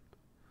bet?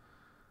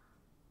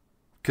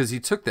 Because he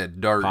took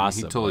that dart and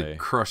he totally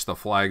crushed the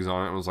flags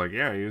on it and was like,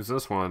 "Yeah, use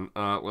this one.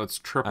 Let's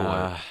triple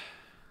it."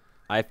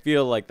 I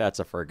feel like that's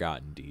a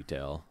forgotten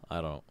detail.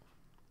 I don't.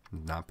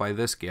 Not by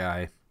this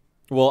guy.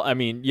 Well, I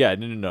mean,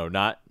 no,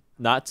 not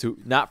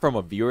from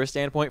a viewer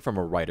standpoint, from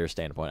a writer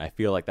standpoint. I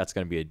feel like that's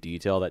going to be a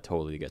detail that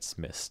totally gets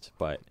missed,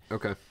 but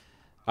okay.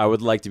 I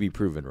would like to be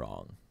proven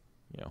wrong,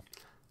 you know.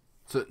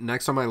 So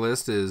next on my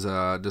list is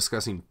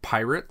discussing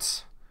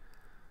pirates.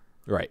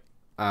 Right.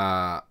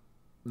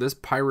 This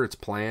pirate's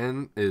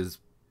plan is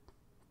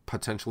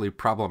potentially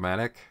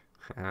problematic.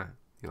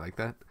 You like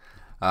that?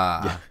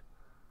 Yeah.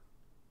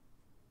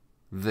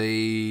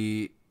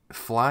 They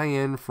fly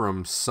in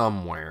from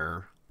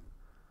somewhere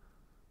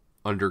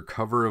under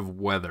cover of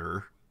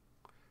weather,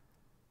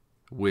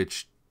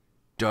 which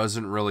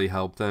doesn't really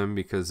help them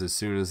because as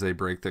soon as they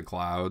break the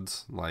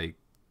clouds, like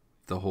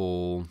the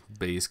whole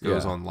base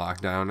goes on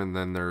lockdown, and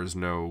then there's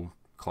no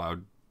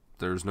cloud,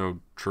 there's no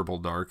triple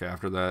dark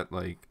after that.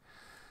 Like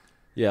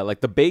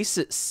the base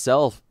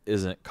itself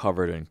isn't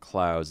covered in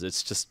clouds;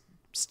 it's just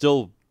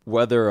still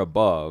weather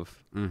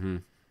above. Mm-hmm.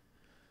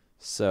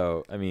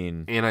 So I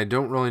mean, and I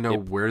don't really know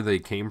where they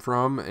came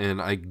from, and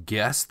I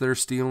guess they're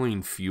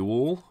stealing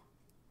fuel.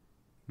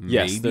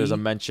 Yes, maybe? there's a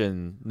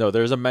mention. No,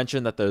 there's a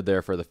mention that they're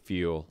there for the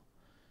fuel.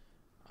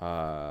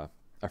 I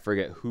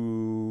forget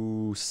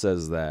who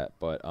says that,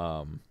 but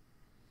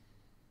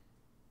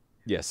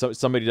so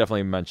somebody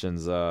definitely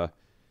mentions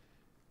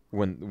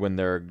when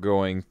they're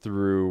going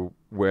through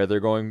where they're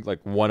going,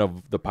 like one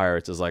of the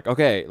pirates is like,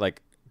 "Okay,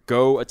 like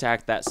go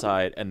attack that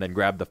side and then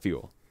grab the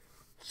fuel."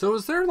 So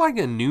is there like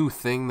a new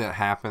thing that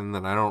happened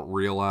that I don't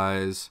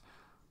realize,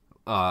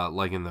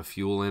 like in the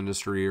fuel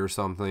industry or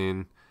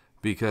something?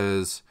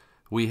 Because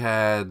we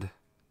had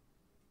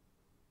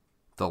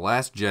The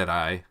Last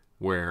Jedi,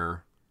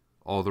 where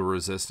all the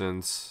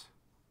Resistance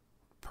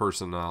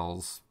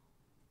personnel's...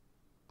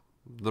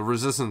 The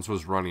Resistance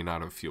was running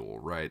out of fuel,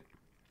 right?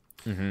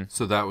 Mm-hmm.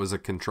 So that was a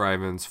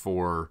contrivance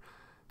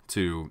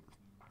to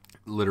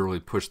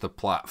literally push the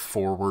plot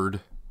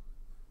forward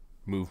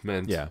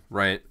movement, Yeah.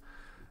 right?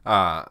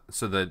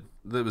 So that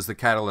was the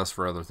catalyst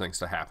for other things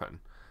to happen.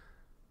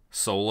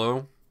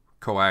 Solo,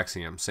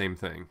 coaxium, same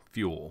thing,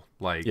 fuel.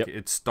 Like Yep.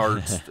 it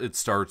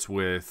starts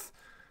with,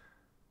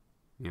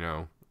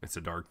 it's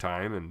a dark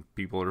time and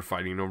people are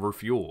fighting over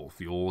fuel.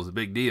 Fuel is a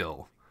big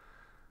deal.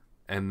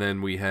 And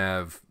then we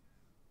have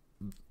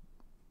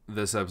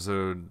this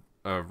episode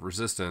of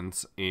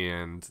Resistance,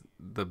 and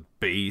the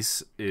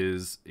base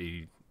is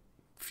a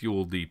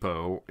fuel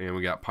depot, and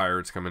we got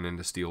pirates coming in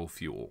to steal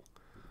fuel.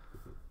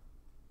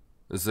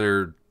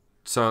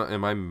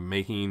 Am I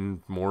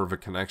making more of a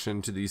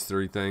connection to these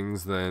three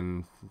things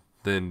than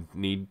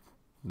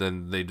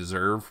they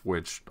deserve?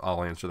 Which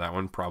I'll answer that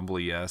one,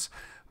 probably yes.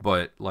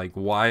 But like,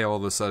 why all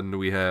of a sudden do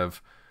we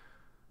have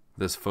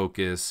this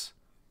focus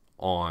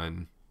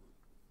on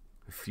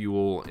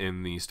fuel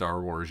in the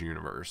Star Wars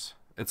universe?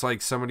 It's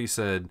like somebody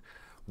said,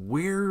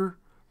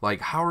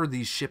 how are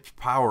these ships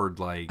powered?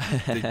 Like,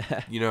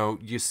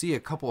 you see a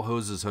couple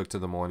hoses hooked to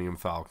the Millennium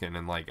Falcon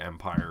and like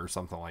Empire or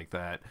something like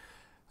that.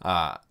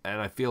 And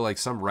I feel like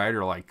some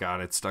writer got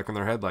it stuck in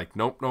their head. Like,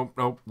 nope.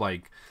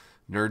 Like,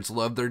 nerds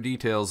love their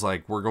details.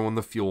 Like, we're going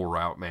the fuel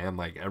route, man.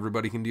 Like,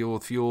 everybody can deal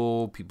with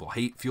fuel. People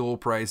hate fuel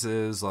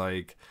prices.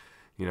 Like,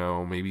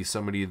 maybe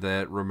somebody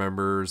that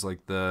remembers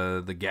like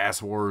the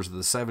gas wars of the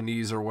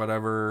 70s or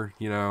whatever,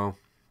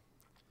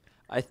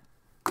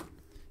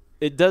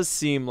 It does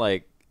seem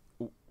like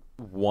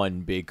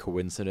one big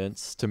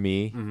coincidence to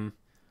me,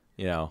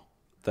 Mm-hmm.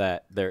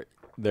 That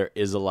there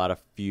is a lot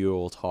of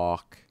fuel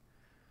talk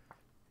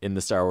in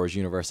the Star Wars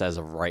universe as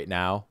of right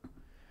now.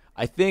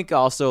 I think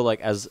also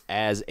like as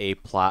a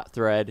plot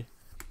thread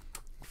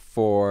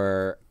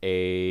for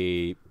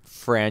a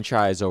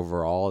franchise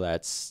overall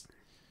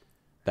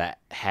that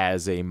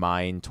has a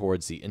mind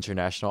towards the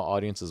international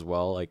audience as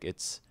well. Like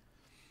it's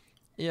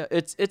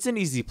an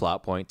easy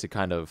plot point to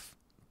kind of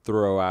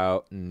throw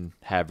out and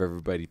have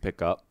everybody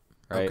pick up,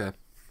 right? Okay.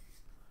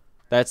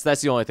 That's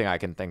the only thing I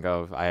can think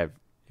of. I have,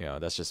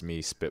 that's just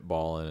me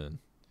spitballing.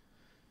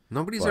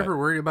 Nobody's ever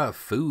worried about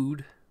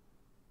food,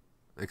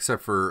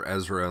 except for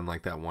Ezra in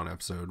like that one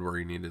episode where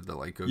he needed to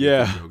like go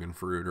get the Jogan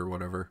fruit or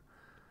whatever.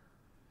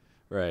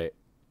 Right.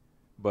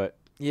 But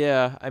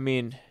yeah, I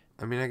mean,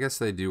 I guess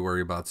they do worry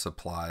about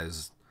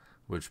supplies,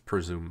 which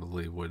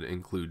presumably would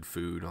include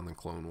food on the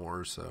Clone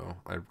Wars. So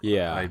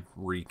I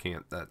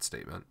recant that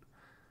statement.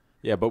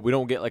 Yeah, but we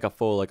don't get like a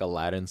full like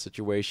Aladdin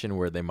situation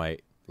where they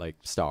might like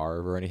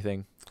starve or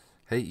anything.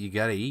 Hey, you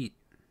gotta eat,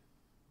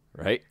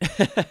 right?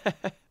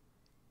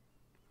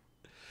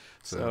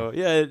 So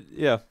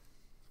yeah.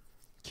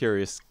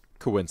 Curious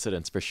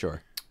coincidence for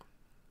sure.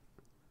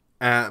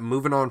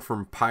 Moving on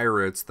from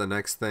pirates, the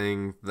next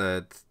thing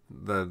that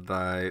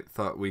I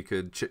thought we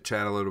could chit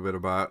chat a little bit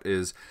about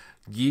is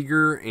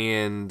Yeager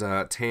and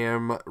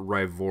Tam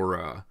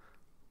Rivora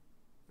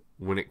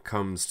when it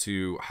comes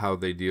to how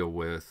they deal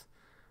with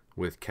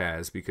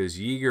Kaz, because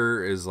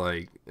Yeager is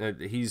like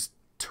he's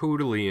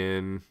totally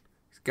in.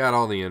 He's got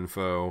all the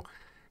info.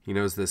 He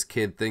knows this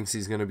kid thinks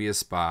he's going to be a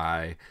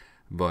spy,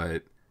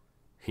 but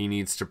he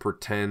needs to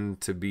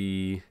pretend to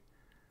be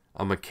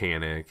a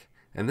mechanic.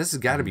 And this has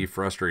got to be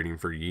frustrating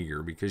for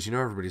Yeager because,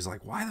 everybody's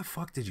like, why the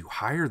fuck did you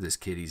hire this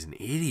kid? He's an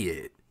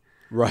idiot.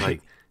 Right.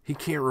 Like, he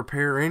can't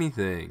repair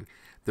anything.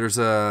 There's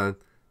a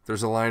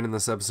line in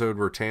this episode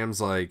where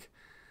Tam's like,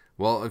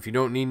 well, if you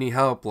don't need any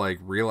help, like,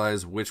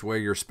 realize which way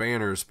your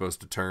spanner is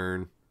supposed to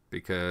turn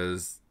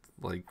because,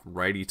 like,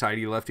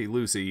 righty-tighty,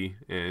 lefty-loosey,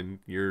 and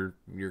you're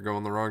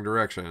going the wrong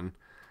direction.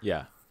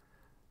 Yeah.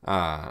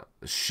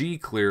 She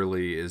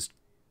clearly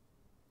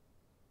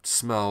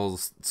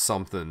smells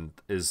something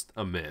is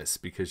amiss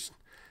because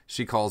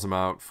she calls him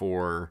out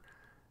for,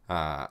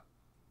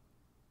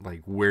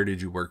 like, where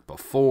did you work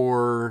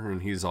before?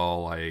 And he's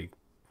all like,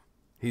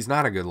 he's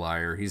not a good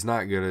liar. He's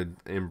not good at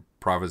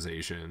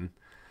improvisation.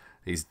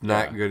 He's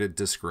not good at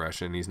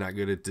discretion. He's not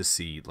good at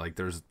deceit. Like,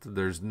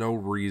 there's no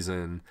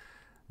reason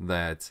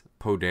that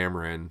Poe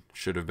Dameron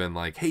should have been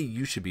like, hey,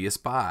 you should be a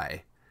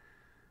spy.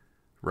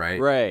 Right?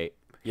 Right.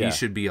 Yeah. He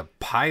should be a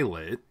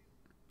pilot,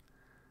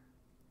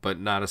 but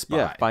not a spy.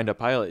 Yeah, find a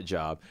pilot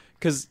job.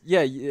 Because,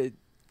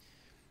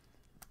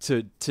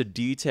 to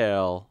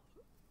detail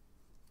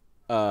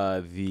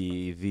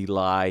the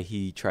lie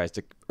he tries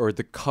to, or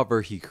the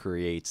cover he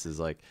creates is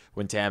like,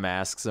 when Tam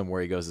asks him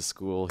where he goes to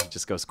school, he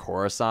just goes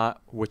Coruscant,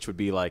 which would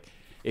be like,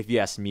 if you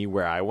asked me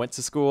where I went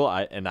to school,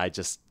 I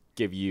just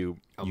give you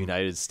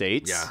United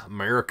States. Yeah,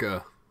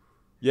 America.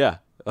 Yeah.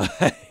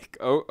 Like,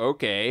 oh,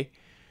 okay.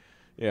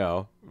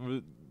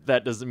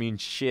 That doesn't mean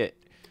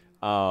shit.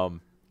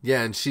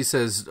 Yeah, and she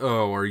says,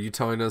 oh, are you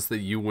telling us that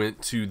you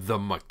went to the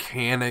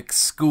mechanic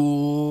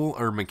school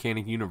or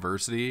mechanic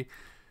university?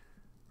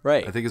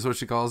 Right. I think is what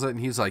she calls it. And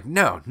he's like,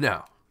 no,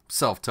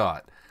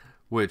 self-taught.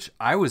 which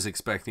I was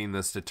expecting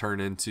this to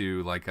turn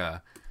into like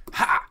a,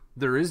 ha!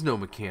 There is no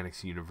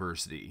mechanics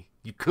university.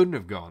 You couldn't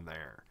have gone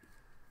there.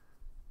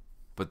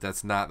 But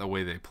that's not the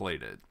way they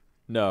played it.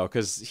 No,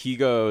 because he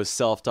goes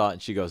self-taught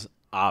and she goes,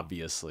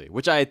 obviously,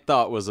 which I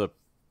thought was a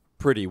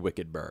pretty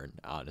wicked burn,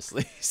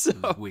 honestly. So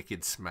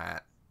Wicked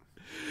smat.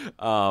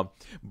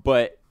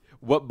 But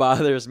what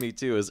bothers me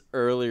too is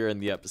earlier in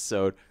the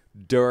episode,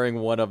 during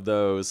one of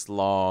those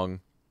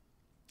long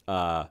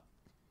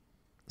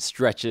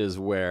stretches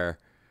where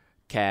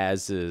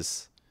Kaz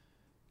is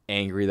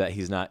angry that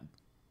he's not,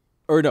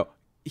 or no,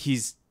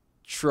 he's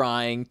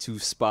trying to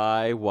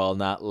spy while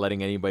not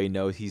letting anybody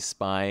know he's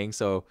spying.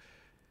 So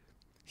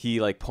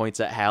he like points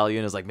at Hallie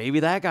and is like,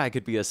 maybe that guy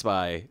could be a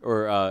spy,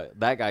 or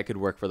that guy could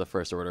work for the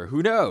First Order.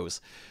 Who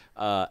knows?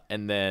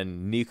 And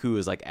then Niku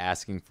is like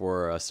asking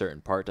for a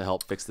certain part to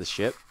help fix the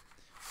ship,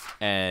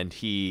 and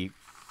he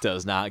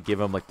does not give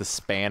him like the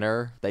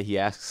spanner that he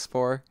asks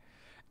for,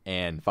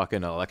 and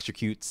fucking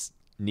electrocutes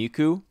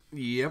Niku,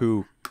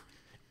 who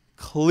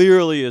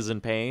clearly is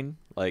in pain.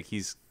 Like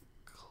he's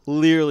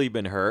clearly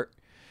been hurt.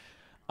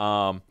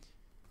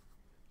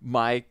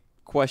 My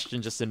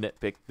question, just to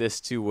nitpick this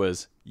too,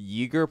 was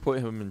Yeager put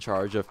him in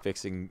charge of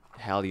fixing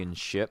Hallian's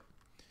ship.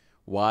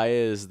 Why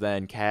is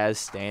then Kaz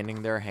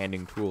standing there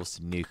handing tools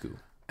to Niku?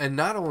 And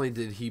not only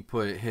did he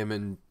put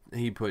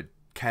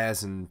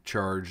Kaz in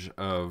charge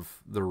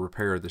of the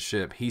repair of the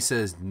ship, he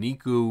says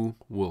Niku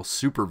will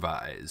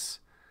supervise.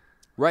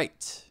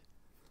 Right.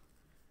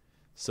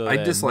 So I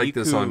dislike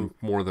this on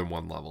more than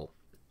one level.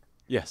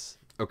 Yes.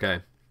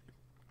 Okay.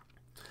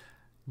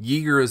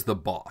 Yeager is the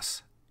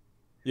boss.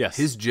 Yes.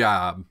 His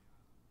job,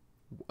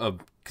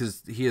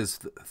 because he has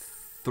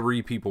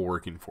 3 people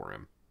working for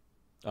him.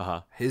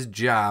 Uh-huh. His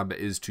job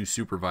is to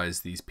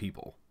supervise these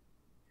people.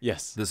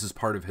 Yes. This is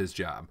part of his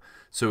job.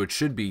 So it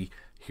should be,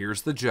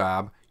 here's the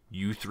job.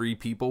 You 3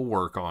 people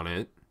work on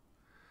it.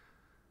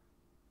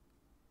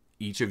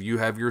 Each of you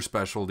have your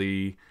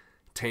specialty.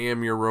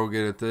 Tam, you're real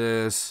good at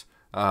this.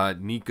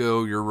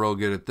 Nico, you're real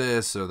good at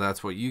this. So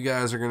that's what you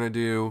guys are going to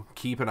do.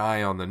 Keep an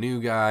eye on the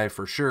new guy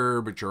for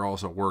sure, but you're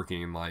also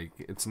working. Like,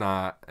 it's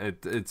not,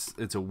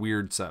 it's a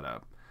weird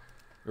setup.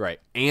 Right.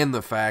 And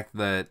the fact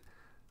that,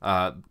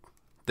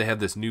 they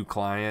have this new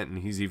client, and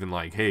he's even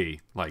like,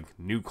 hey, like,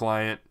 new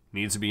client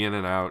needs to be in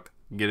and out,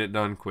 get it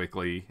done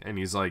quickly. And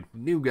he's like,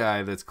 new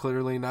guy that's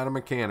clearly not a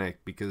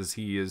mechanic, because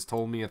he has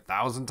told me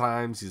 1,000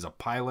 times he's a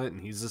pilot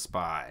and he's a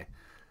spy,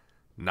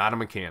 not a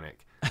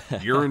mechanic.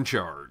 You're in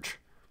charge.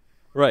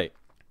 Right.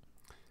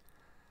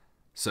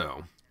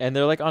 So. And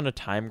they're like on a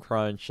time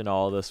crunch and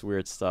all this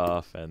weird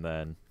stuff, and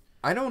then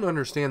I don't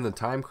understand the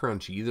time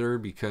crunch either,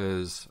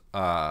 because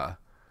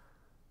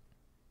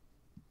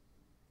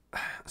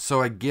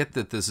so I get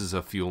that this is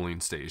a fueling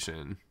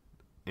station,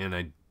 and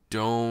I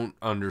don't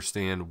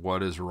understand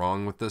what is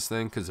wrong with this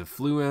thing, because it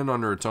flew in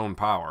under its own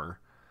power.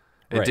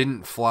 It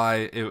didn't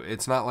fly.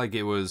 It's not like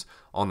it was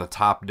on the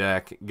top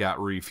deck, got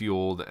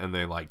refueled, and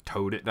they like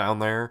towed it down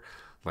there.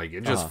 Like,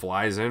 it just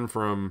flies in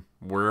from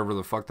wherever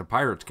the fuck the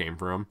pirates came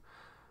from,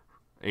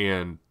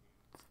 and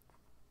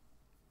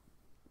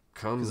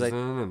comes in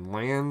and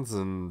lands,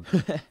 and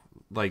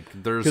like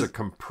there's a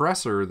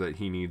compressor that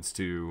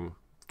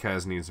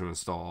Kaz needs to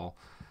install.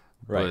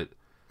 Right. But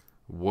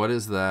what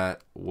is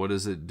that? What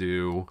does it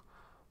do?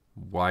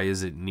 Why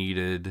is it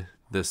needed?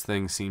 This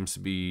thing seems to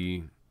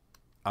be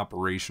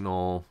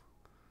operational.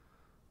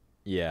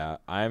 Yeah,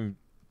 I'm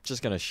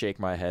just going to shake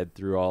my head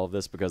through all of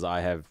this because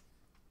I have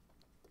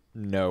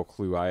no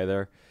clue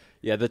either.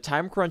 Yeah, the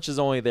time crunch is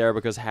only there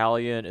because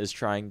Hallian is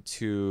trying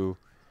to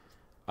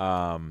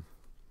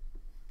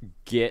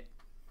get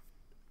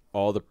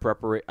all the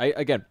preparation.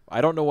 Again,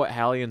 I don't know what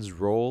Hallian's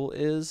role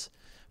is,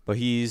 but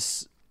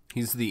he's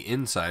the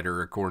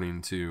insider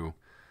according to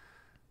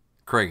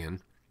Kragan.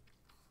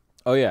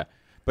 Oh yeah,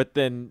 but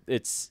then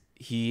it's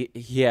he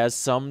has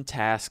some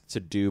task to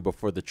do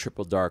before the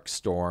triple dark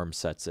storm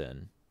sets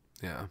in.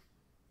 Yeah.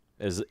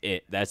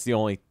 That's the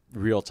only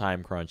real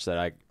time crunch that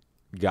I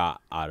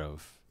got out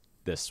of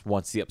this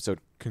once the episode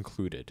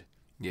concluded.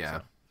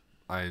 Yeah.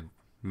 So.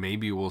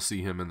 Maybe we'll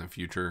see him in the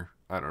future.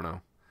 I don't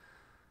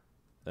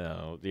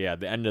know. Yeah,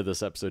 the end of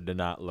this episode did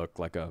not look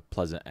like a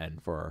pleasant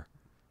end for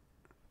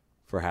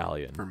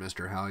Hallian. For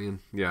Mr. Hallian.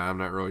 Yeah, I'm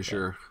not really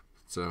sure.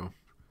 So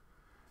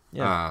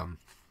yeah.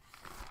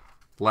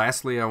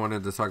 Lastly, I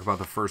wanted to talk about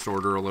the First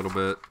Order a little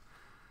bit.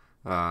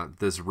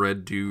 This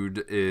red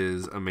dude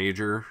is a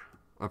major,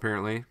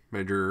 apparently.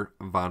 Major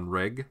Von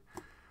Reg.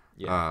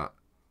 Yeah.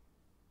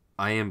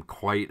 I am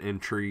quite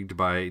intrigued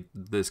by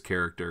this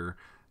character.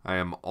 I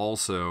am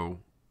also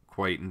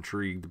quite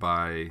intrigued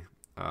by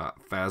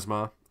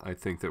Phasma. I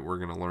think that we're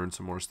going to learn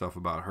some more stuff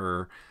about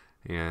her.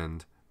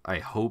 And I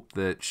hope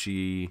that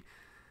she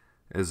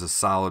is a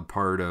solid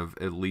part of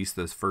at least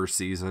this first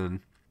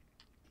season.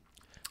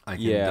 I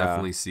can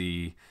definitely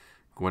see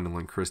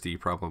Gwendolyn Christie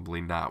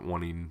probably not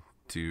wanting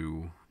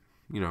to,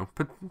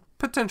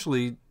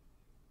 potentially,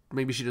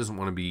 maybe she doesn't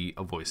want to be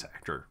a voice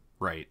actor,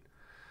 right?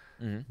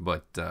 Mm-hmm.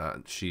 But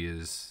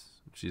she's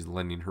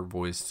lending her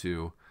voice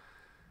to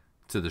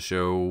the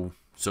show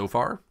so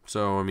far.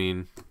 So, I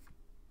mean,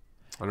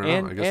 I don't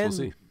know. I guess we'll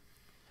see.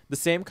 The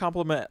same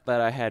compliment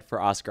that I had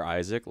for Oscar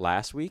Isaac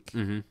last week,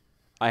 Mm-hmm.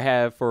 I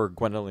have for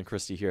Gwendolyn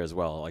Christie here as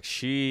well. Like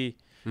she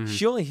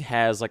only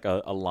has like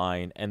a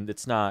line, and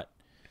it's not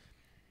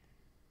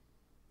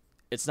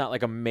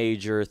like a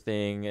major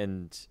thing.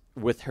 And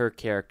with her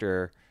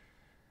character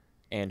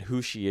and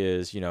who she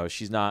is,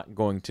 she's not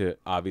going to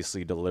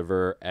obviously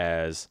deliver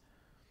as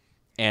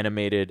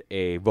animated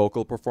a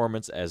vocal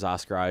performance as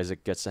Oscar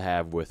Isaac gets to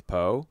have with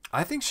Poe.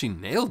 I think she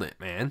nailed it,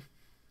 man.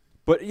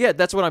 But yeah,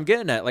 that's what I'm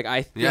getting at. Like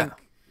I think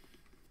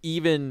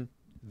even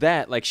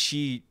that, like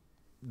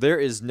there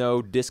is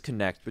no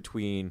disconnect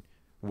between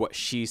what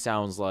she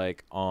sounds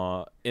like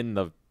in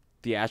the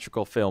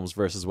theatrical films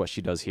versus what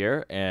she does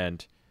here,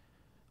 and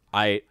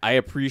I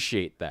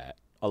appreciate that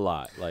a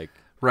lot. Like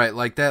right,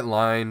 like that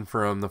line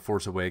from The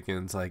Force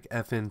Awakens, like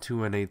FN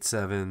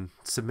 2187,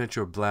 submit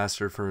your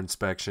blaster for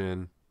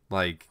inspection,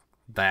 like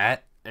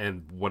that,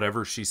 and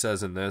whatever she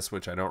says in this,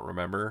 which I don't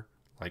remember.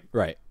 Like,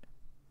 right,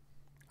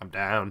 I'm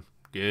down.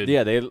 Good.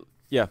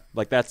 Yeah,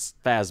 like that's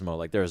Phasma.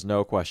 Like there's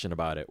no question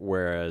about it.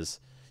 Whereas,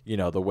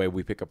 the way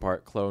we pick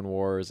apart Clone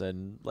Wars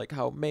and like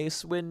how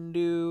Mace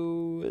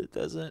Windu, it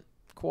doesn't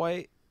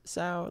quite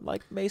sound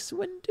like Mace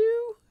Windu.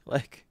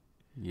 Like,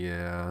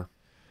 yeah.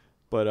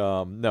 But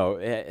no,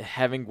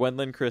 having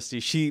Gwendolyn Christie,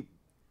 she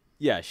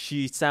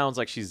sounds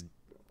like she's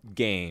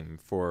game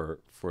for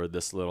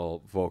this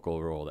little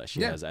vocal role that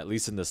she has, at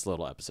least in this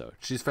little episode.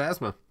 She's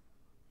Phasma.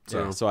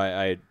 So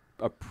I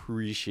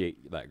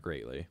appreciate that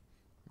greatly.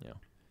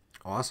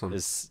 Awesome.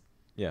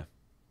 Yeah.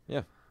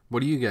 What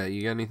do you got?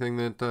 You got anything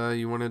that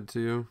you wanted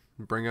to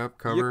bring up,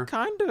 cover? You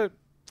kind of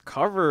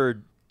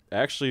covered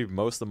actually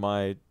most of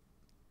my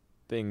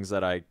things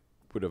that I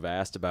would have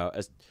asked about.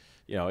 As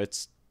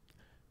it's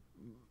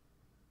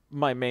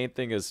my main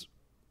thing is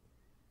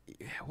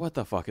what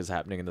the fuck is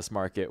happening in this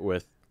market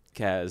with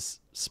Kaz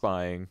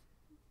spying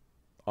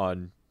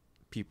on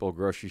people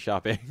grocery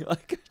shopping.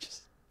 Like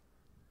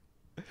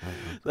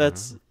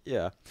that's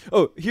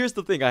Oh, here's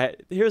the thing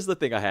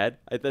I had.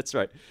 That's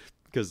right.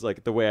 Because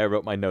like the way I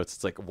wrote my notes,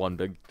 it's like one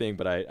big thing,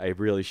 but I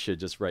really should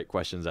just write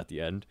questions at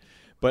the end.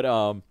 But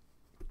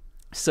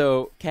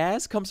so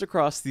Kaz comes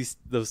across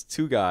those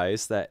two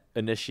guys that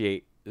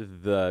initiate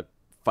the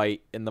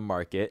fight in the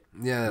market.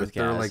 Yeah,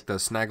 they're like the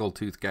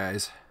snaggletooth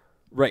guys.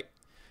 Right.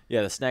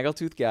 Yeah, the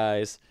snaggletooth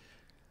guys.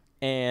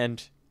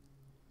 And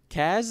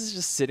Kaz is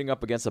just sitting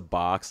up against a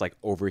box, like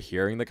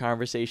overhearing the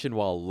conversation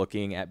while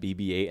looking at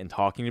BB-8 and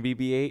talking to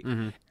BB-8.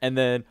 Mm-hmm. And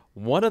then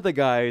one of the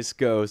guys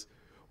goes,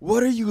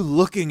 "What are you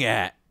looking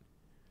at?"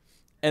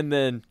 And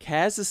then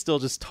Kaz is still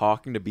just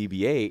talking to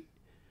BB-8.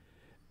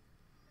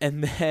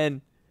 And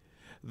then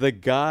the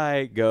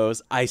guy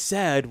goes, "I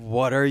said,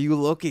 what are you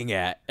looking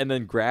at?" And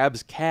then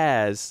grabs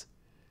Kaz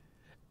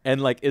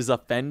and like is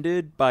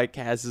offended by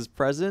Kaz's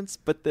presence.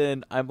 But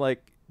then I'm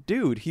like,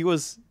 dude, he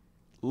was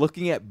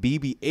looking at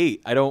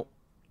BB-8.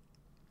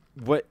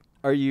 What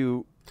are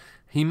you?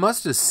 He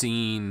must have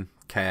seen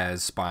Kaz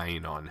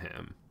spying on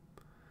him.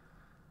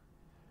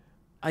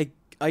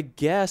 I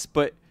guess,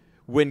 but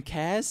when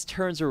Kaz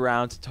turns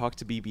around to talk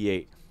to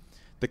BB-8,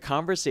 the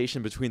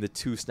conversation between the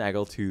two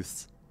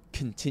snaggletooths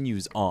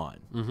continues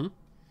on. Mm-hmm.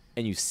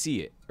 And you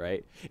see it,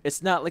 right?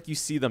 It's not like you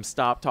see them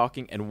stop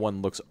talking and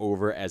one looks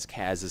over as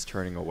Kaz is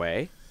turning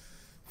away.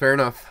 Fair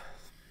enough.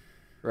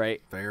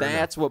 Right?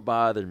 That's what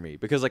bothered me.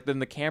 Because like then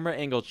the camera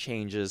angle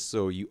changes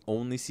so you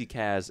only see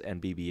Kaz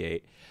and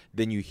BB-8.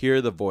 Then you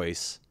hear the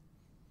voice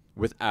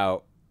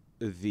without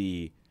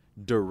the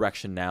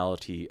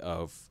directionality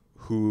of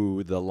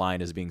who the line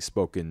is being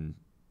spoken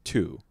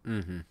to.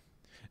 Mm-hmm.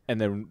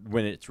 And then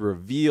when it's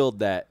revealed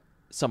that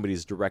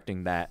somebody's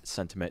directing that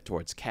sentiment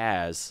towards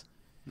Kaz,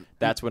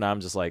 that's when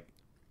I'm just like,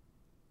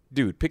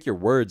 dude, pick your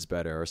words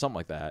better or something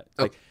like that.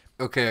 Like,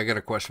 okay, I got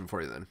a question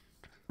for you then.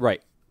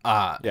 Right.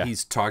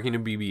 He's talking to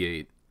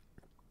BB-8.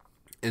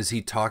 Is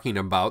he talking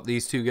about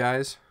these two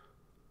guys?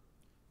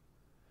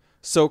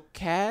 So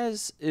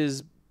Kaz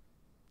is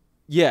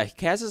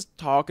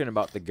talking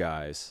about the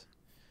guys.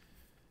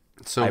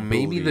 So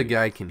maybe the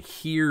guy can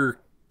hear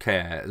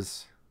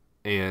Kaz,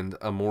 and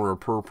a more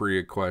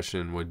appropriate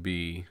question would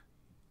be,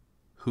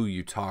 who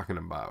you talking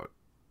about?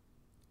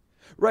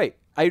 Right.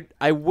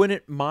 I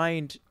wouldn't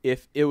mind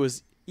if it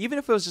was, even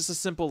if it was just a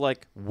simple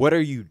like, what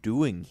are you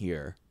doing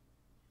here?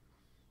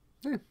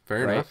 Yeah,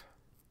 fair enough.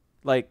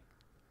 Like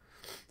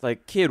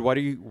kid, why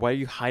are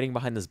you hiding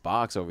behind this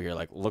box over here?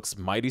 Like, looks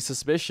mighty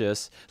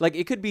suspicious. Like,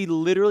 it could be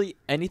literally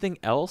anything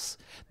else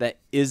that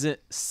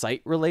isn't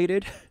site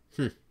related.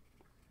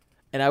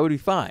 And I would be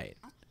fine.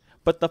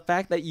 But the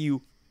fact that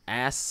you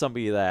ask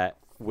somebody that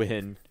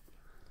when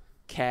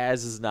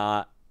Kaz is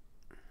not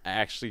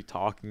actually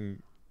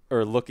talking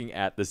or looking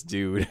at this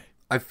dude.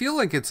 I feel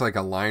like it's like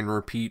a line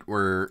repeat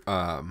where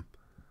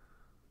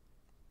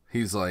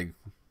he's like,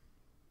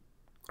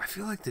 I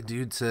feel like the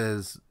dude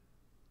says,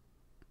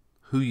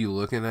 who you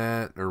looking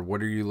at or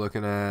what are you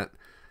looking at?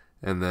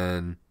 And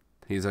then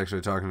he's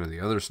actually talking to the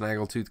other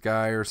snaggletooth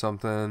guy or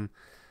something.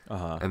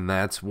 Uh-huh. And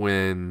that's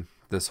when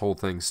this whole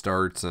thing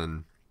starts,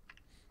 and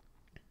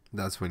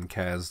that's when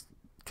Kaz's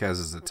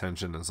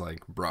attention is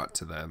like brought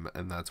to them,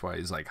 and that's why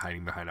he's like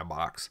hiding behind a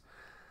box.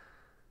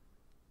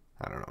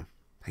 I don't know.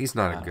 He's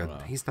not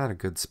a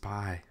good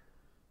spy.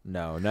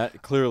 No,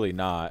 clearly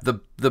not.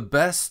 The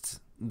best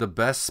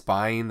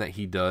spying that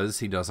he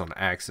does on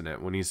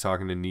accident when he's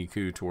talking to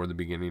Niku toward the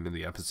beginning of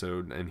the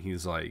episode, and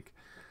he's like,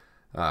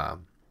 have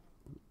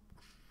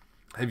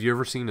you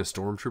ever seen a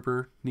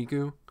stormtrooper,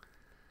 Niku?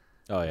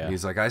 Oh yeah. And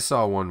he's like, I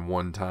saw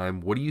one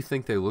time. What do you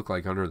think they look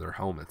like under their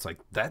helmets? Like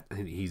that.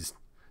 He's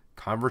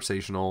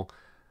conversational,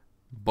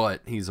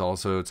 but he's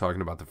also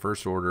talking about the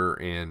First Order,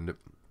 and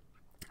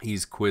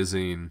he's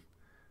quizzing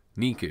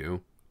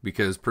Niku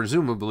because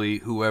presumably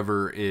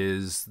whoever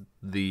is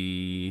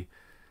the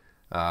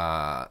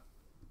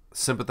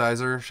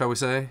sympathizer, shall we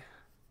say,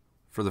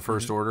 for the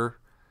First Order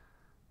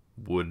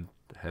would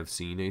have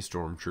seen a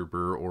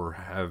stormtrooper or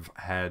have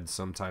had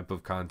some type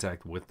of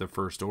contact with the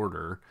First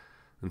Order.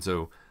 And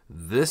so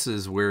this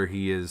is where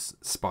he is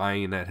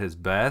spying at his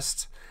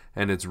best,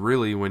 and it's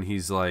really when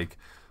he's like,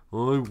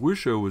 well, I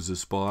wish I was a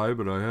spy,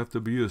 but I have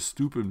to be a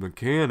stupid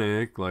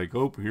mechanic. Like,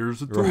 oh,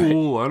 here's a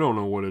tool. Right. I don't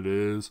know what it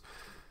is.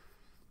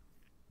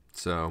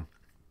 So.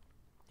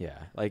 Yeah,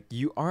 like,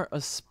 you aren't a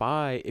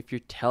spy if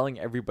you're telling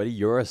everybody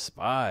you're a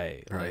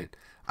spy. Right. Like,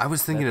 I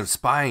was thinking of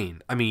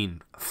spying. I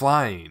mean,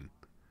 flying.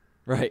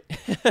 Right.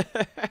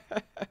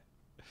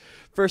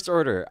 First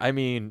Order. I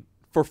mean,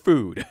 for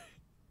food.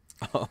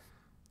 Oh.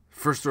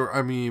 First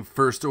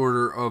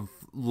order of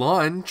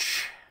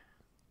lunch.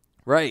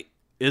 Right.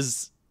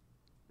 Is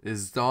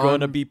going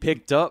to be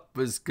picked up.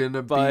 Is going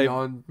to be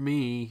on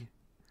me.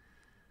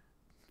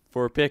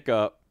 For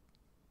pickup.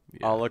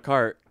 Yeah. A la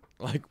carte.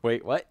 Like,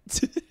 wait, what?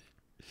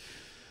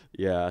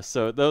 Yeah,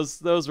 so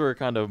those were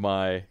kind of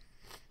my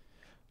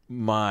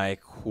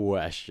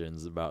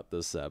questions about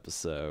this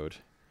episode.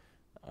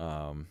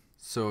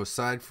 So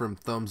aside from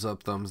thumbs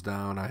up, thumbs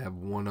down, I have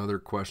one other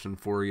question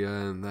for you,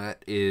 and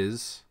that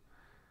is,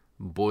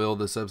 boil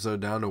this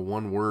episode down to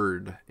one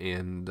word,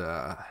 and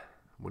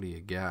what do you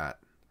got?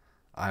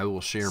 I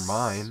will share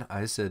mine.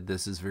 I said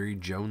this is very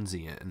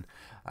Jonesian.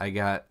 I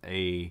got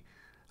a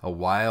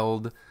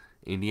wild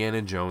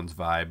Indiana Jones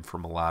vibe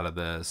from a lot of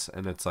this,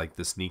 and it's like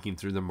the sneaking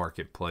through the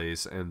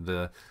marketplace and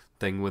the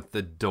thing with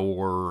the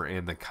door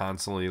and the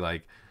constantly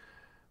like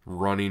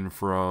running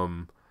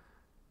from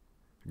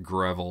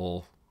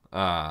Greville,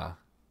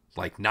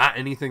 like not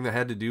anything that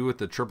had to do with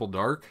the Triple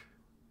Dark,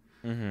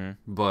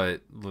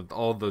 but with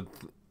all the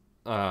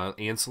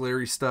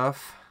ancillary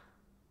stuff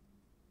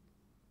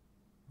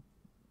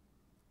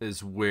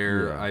is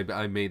where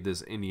I made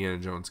this Indiana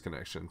Jones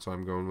connection, so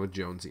I'm going with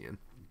Jonesian.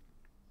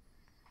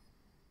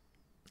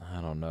 I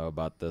don't know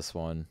about this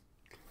one.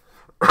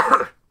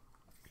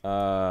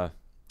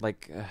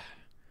 Like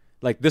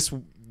this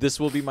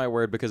will be my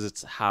word because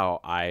it's how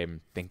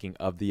I'm thinking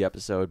of the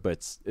episode,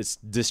 but it's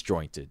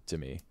disjointed to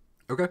me.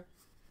 Okay.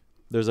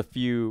 There's a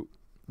few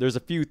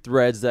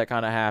threads that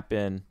kind of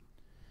happen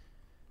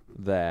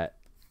that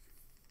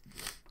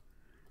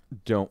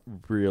don't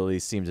really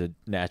seem to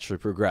naturally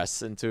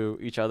progress into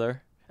each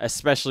other,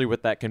 especially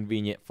with that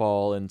convenient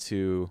fall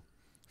into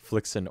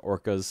Flix and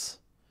Orca's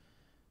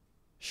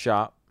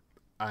shop.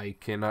 I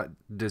cannot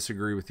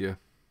disagree with you.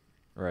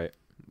 Right.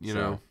 You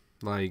know,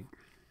 like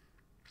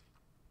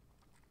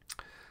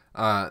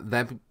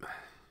that.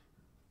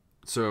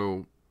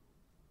 So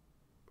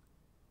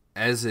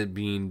as it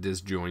being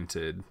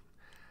disjointed,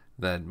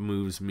 that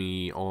moves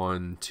me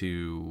on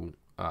to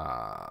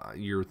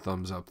your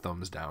thumbs up,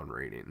 thumbs down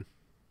rating.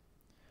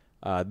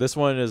 This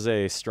one is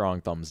a strong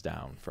thumbs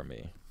down for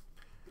me.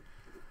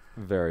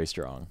 Very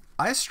strong.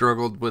 I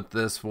struggled with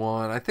this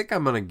one. I think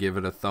I'm going to give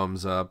it a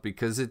thumbs up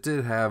because it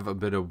did have a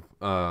bit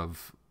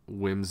of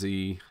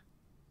whimsy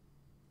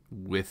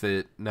with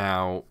it.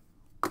 Now,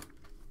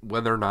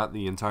 whether or not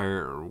the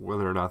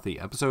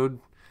episode,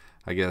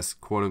 I guess,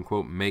 quote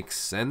unquote, makes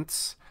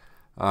sense.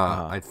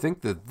 I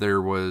think that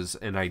there was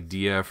an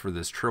idea for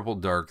this Triple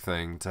Dark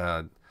thing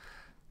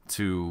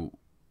to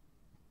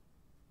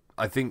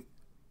I think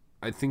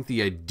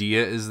the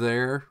idea is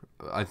there.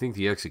 I think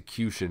the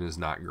execution is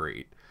not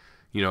great.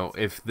 You know,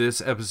 if this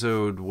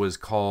episode was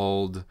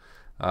called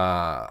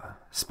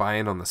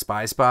Spying on the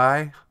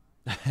Spy,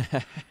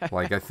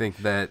 like I think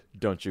that...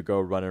 Don't you go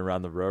running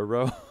around the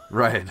Ro-Ro?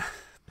 Right.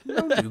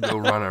 Don't you go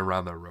running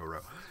around the Ro-Ro.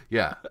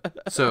 Yeah.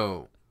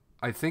 So,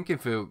 I think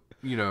if it,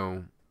 you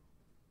know...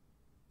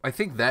 I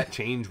think that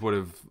change would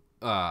have...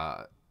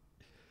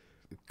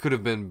 could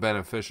have been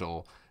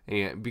beneficial.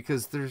 And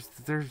because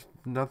there's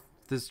not...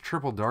 This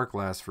Triple Dark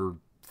lasts for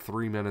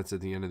 3 minutes at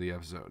the end of the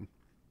episode.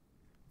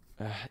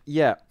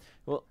 Yeah.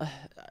 Well,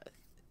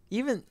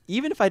 even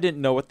if I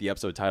didn't know what the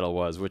episode title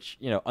was, which,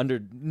 you know,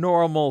 under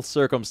normal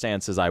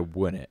circumstances I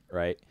wouldn't,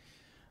 right?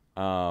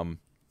 My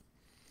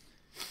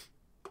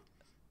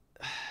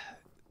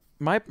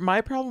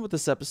problem with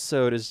this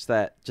episode is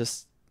that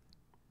just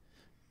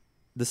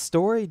the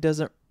story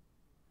doesn't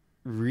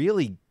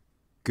really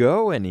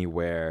go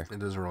anywhere. It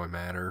doesn't really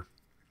matter.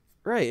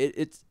 Right.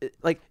 It's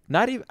like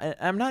not even.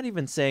 I'm not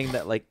even saying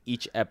that like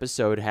each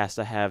episode has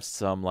to have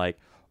some like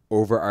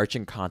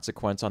overarching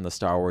consequence on the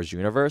Star Wars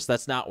universe.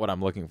 That's not what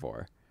I'm looking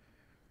for.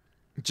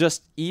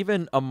 Just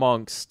even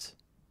amongst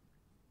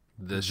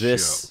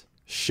this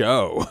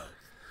show,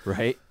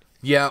 right?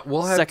 Yeah,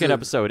 we'll have second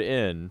episode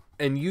in.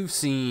 And you've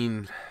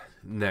seen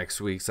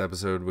next week's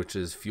episode, which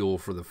is Fuel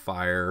for the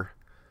Fire.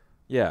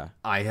 Yeah.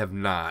 I have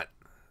not.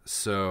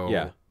 So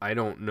yeah. I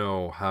don't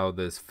know how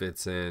this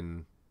fits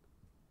in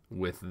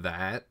with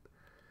that.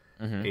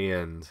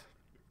 Mm-hmm.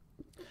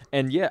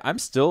 And yeah, I'm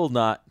still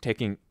not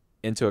taking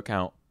into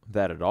account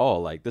that at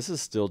all. Like, this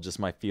is still just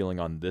my feeling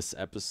on this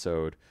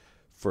episode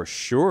for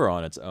sure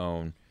on its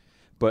own,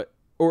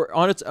 or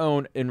on its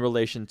own in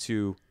relation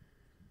to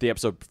the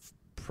episode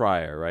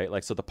prior, right?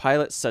 Like, so the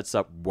pilot sets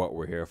up what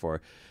we're here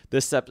for.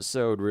 This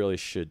episode really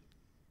should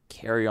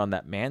carry on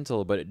that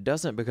mantle, but it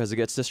doesn't because it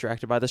gets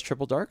distracted by this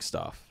triple dark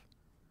stuff,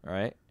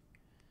 right?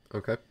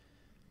 Okay.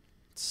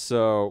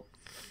 So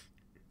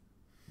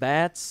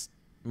that's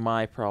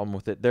my problem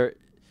with it.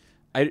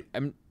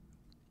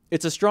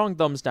 It's a strong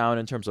thumbs down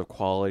in terms of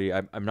quality.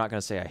 I'm not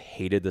going to say I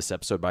hated this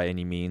episode by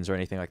any means or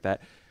anything like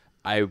that.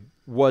 I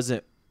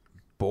wasn't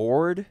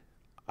bored,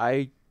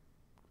 I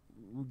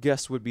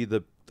guess would be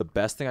the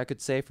best thing I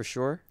could say for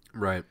sure.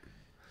 Right.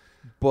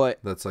 But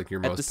that's like your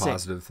most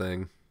positive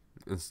thing.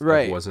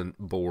 Right. I wasn't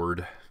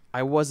bored.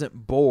 I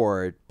wasn't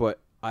bored, but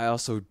I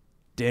also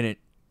didn't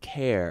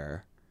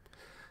care.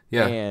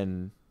 Yeah.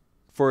 And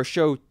for a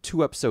show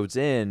 2 episodes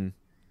in,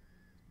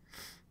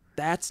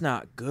 that's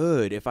not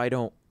good if I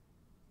don't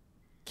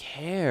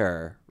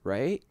care,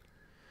 right?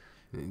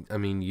 I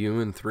mean, you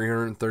and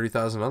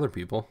 330,000 other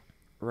people.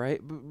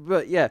 Right?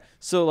 But yeah,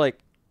 so like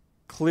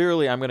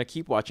clearly I'm going to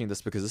keep watching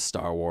this because it's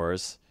Star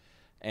Wars,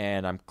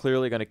 and I'm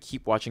clearly going to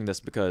keep watching this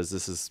because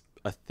this is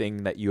a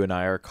thing that you and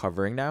I are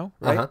covering now,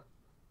 right? Uh-huh.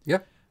 Yeah.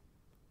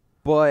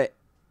 But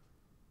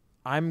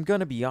I'm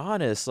going to be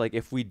honest, like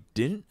if we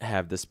didn't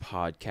have this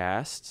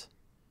podcast,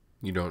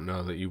 you don't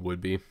know that you would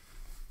be.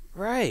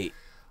 Right.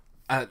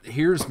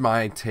 Here's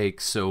my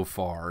take so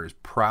far is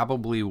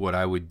probably what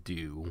I would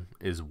do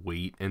is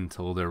wait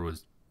until there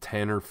was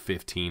 10 or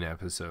 15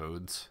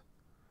 episodes.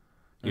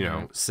 You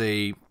know,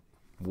 say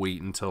wait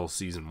until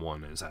season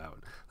 1 is out.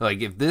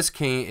 Like if this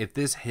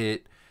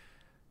hit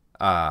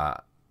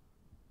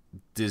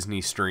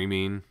Disney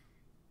streaming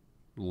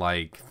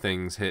like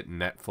things hit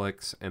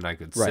Netflix and I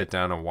could sit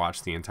down and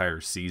watch the entire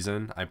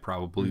season, I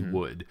probably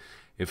would.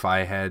 If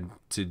I had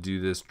to do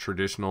this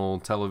traditional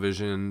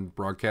television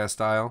broadcast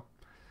style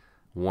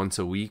once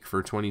a week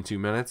for 22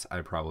 minutes,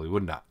 I probably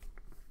would not.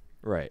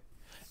 Right.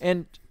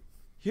 And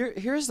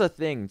here's the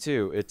thing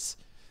too. It's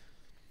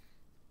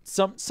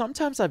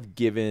sometimes I've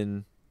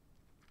given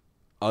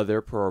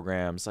other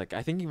programs, like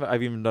I think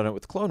I've even done it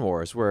with Clone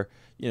Wars, where,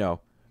 you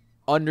know,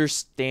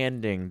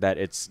 understanding that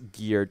it's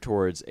geared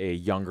towards a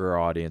younger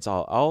audience,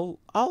 I'll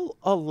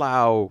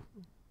allow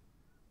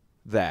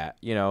that,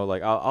 you know,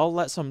 like I'll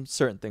let some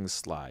certain things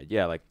slide.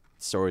 Yeah, like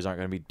stories aren't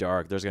going to be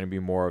dark. There's going to be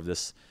more of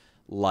this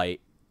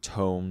light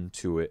tone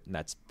to it, and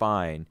that's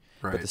fine.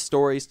 Right. But the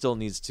story still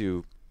needs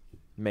to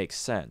make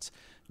sense.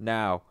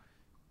 Now,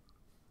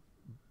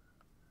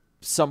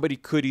 somebody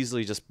could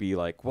easily just be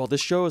like, well,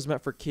 this show is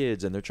meant for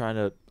kids and they're trying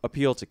to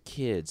appeal to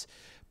kids.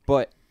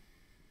 But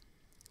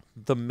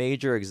the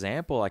major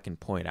example I can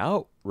point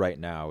out right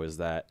now is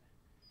that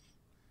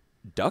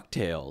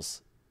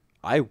DuckTales,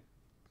 I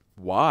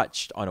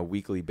watched on a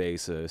weekly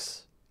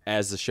basis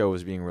as the show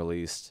was being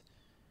released,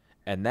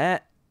 and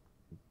that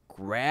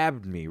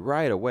grabbed me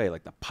right away.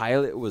 Like, the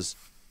pilot was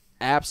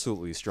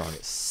absolutely strong.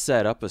 It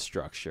set up a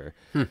structure.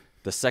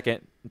 The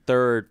second,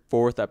 third,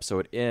 fourth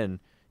episode in,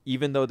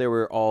 even though they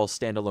were all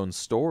standalone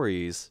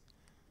stories,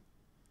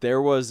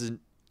 there was an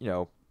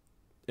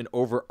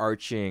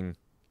overarching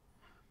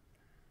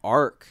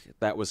arc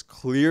that was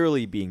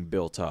clearly being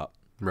built up.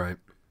 Right.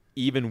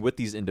 Even with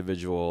these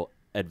individual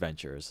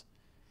adventures.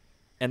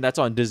 And that's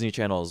on Disney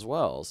Channel as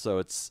well. So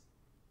it's,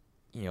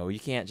 you know, you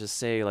can't just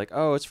say like,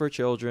 oh, it's for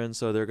children,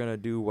 so they're going to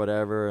do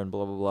whatever and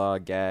blah, blah, blah,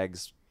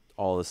 gags,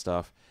 all this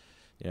stuff.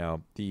 You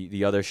know,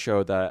 the other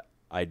show that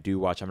I do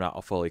watch, I'm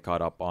not fully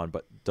caught up on,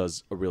 but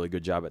does a really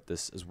good job at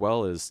this as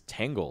well, is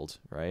Tangled,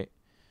 right?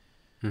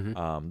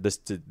 Mm-hmm.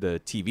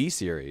 The TV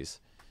series.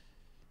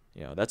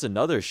 You know, that's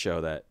another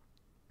show that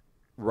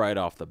right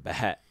off the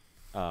bat,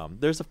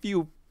 there's a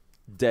few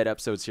dead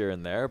episodes here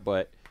and there,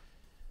 but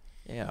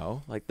you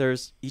know, like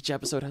each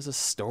episode has a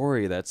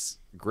story that's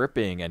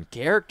gripping and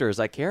characters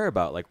I care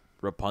about, like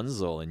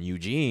Rapunzel and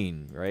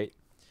Eugene, right?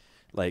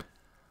 Like,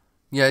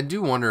 yeah, I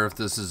do wonder if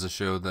this is a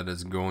show that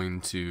is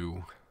going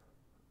to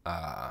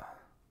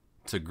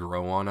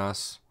grow on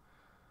us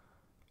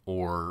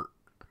or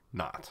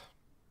not.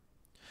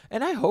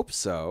 And I hope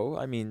so.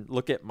 I mean,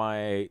 look at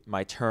my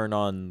turn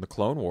on the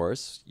Clone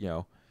Wars. You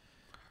know,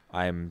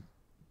 I'm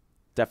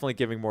definitely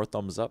giving more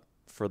thumbs up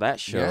for that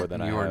show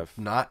than I have. You are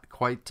not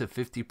quite to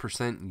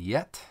 50%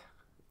 yet.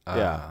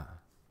 Yeah.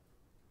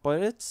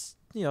 But it's,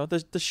 you know,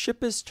 the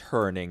ship is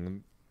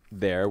turning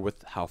there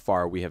with how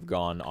far we have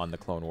gone on the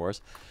Clone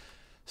Wars.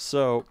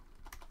 So,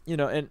 you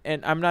know,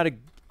 and I'm not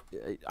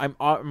I'm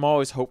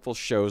always hopeful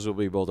shows will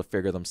be able to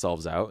figure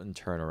themselves out and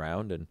turn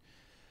around. And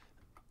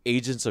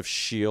Agents of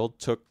Shield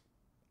took,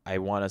 I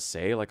want to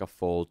say, like a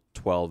full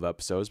 12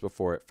 episodes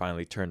before it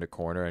finally turned a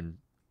corner. And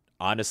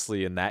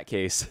honestly, in that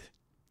case,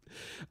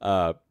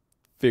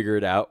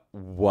 figured out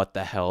what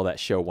the hell that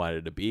show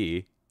wanted to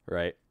be,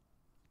 right?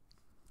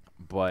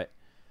 But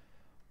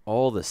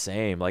all the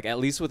same, like at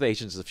least with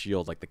Agents of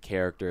Shield, like the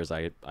characters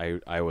I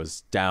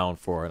was down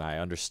for and I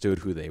understood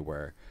who they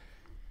were.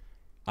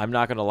 I'm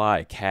not gonna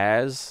lie,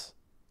 Kaz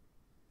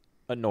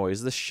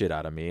annoys the shit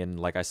out of me, and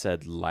like I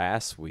said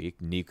last week,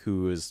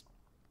 Niku is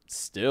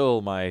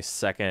still my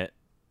second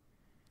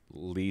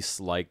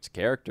least liked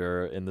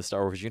character in the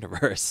Star Wars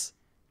universe.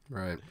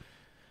 Right.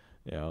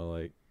 You know,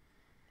 like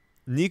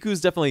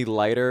Niku's definitely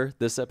lighter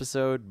this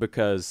episode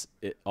because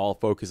it all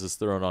focus is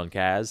thrown on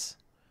Kaz.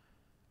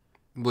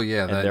 Well,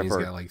 yeah, then he's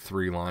got like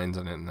 3 lines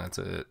in it, and that's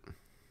it.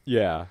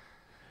 Yeah,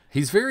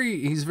 he's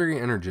very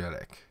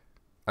energetic.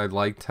 I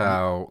liked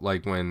how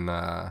like when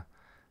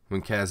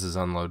Kaz is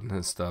unloading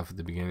his stuff at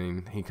the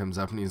beginning, he comes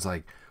up and he's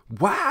like,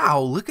 "Wow,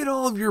 look at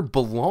all of your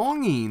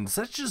belongings.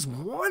 That's just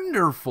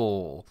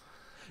wonderful."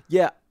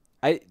 Yeah,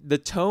 the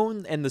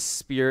tone and the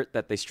spirit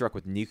that they struck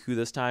with Niku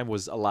this time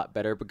was a lot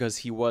better because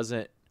he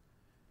wasn't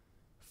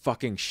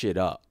fucking shit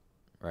up,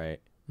 right?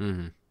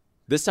 Mm-hmm.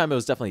 This time it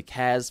was definitely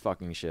Kaz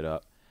fucking shit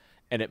up,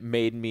 and it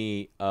made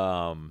me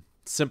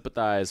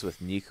sympathize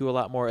with Niku a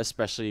lot more,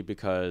 especially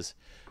because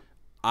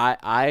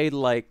I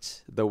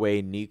liked the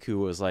way Niku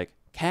was like,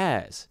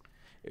 "Kaz,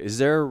 is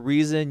there a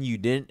reason you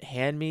didn't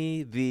hand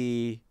me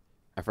the..."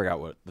 I forgot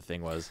what the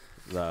thing was.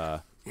 Yeah,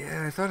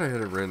 I thought I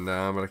had it written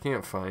down, but I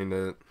can't find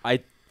it.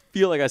 I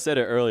feel like I said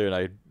it earlier,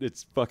 and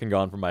it's fucking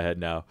gone from my head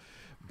now.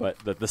 But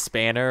the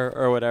spanner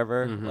or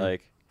whatever, mm-hmm.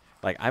 like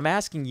I'm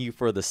asking you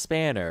for the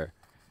spanner,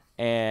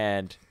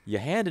 and you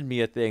handed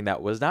me a thing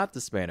that was not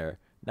the spanner.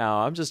 Now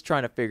I'm just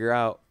trying to figure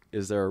out,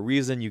 is there a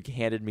reason you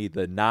handed me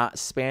the not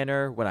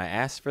spanner when I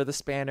asked for the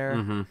spanner?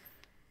 Mm-hmm.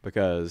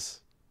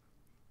 Because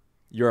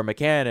you're a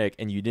mechanic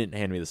and you didn't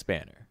hand me the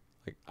spanner.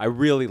 Like, I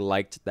really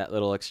liked that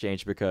little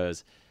exchange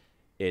because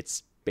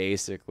it's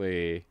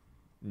basically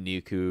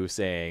Niku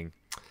saying,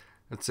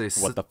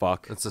 "What the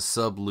fuck?" It's a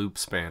sub loop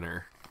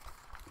spanner.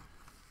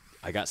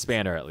 I got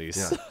spanner at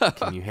least. Yeah.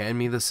 Can you hand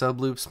me the sub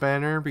loop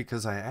spanner?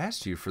 Because I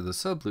asked you for the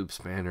sub loop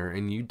spanner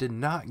and you did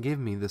not give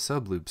me the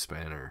sub loop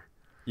spanner.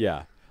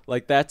 Yeah.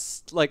 Like,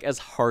 that's like as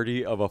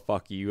hearty of a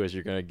fuck you as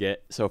you're gonna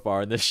get so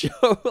far in this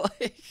show.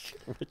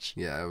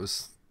 Yeah, it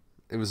was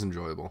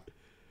enjoyable.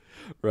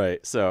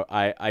 Right. So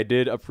I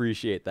did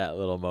appreciate that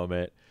little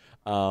moment.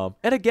 And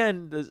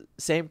again, the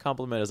same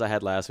compliment as I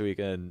had last week,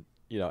 and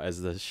you know,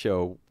 as the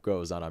show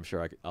goes on, I'm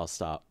sure I'll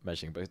stop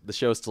mentioning, but the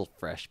show's still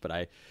fresh. But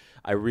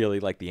I really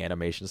like the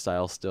animation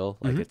style still.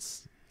 Like,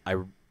 I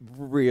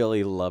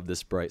really love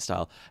this bright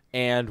style.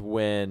 And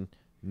when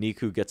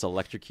Niku gets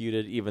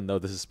electrocuted, even though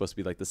this is supposed to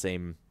be like the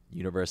same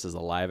universe as the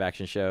live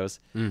action shows,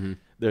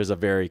 there's a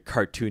very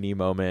cartoony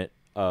moment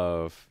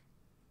of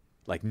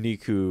like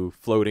Niku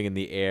floating in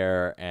the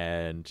air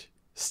and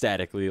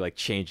statically like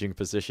changing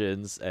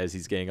positions as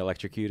he's getting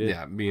electrocuted.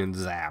 Yeah, being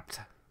zapped.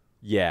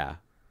 Yeah.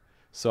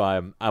 So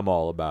I'm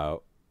all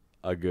about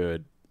a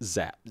good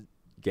zap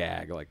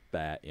gag like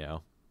that, you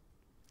know.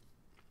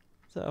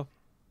 So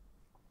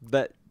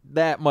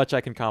that much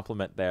I can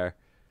compliment there.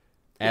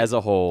 As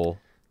a whole,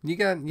 you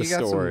got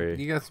story.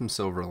 You got some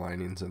silver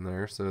linings in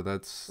there, so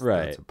that's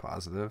right. That's a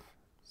positive.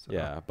 So.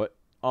 Yeah, but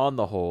on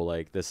the whole,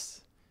 like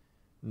this,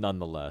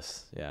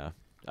 nonetheless, yeah.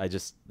 I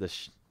just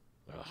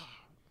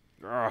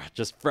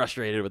just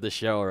frustrated with the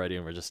show already,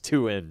 and we're just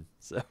 2 in.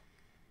 So,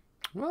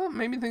 well,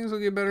 maybe things will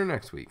get better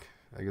next week.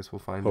 I guess we'll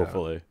find out.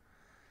 Hopefully,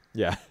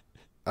 yeah.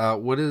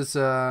 What is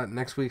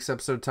next week's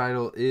episode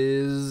title?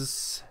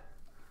 Is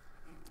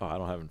I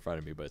don't have it in front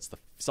of me, but it's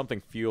something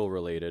fuel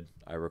related.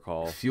 I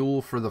recall.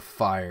 Fuel for the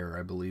Fire,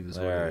 I believe is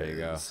what it is. There you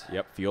go.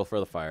 Yep, Fuel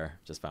for the Fire.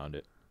 Just found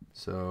it.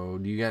 So,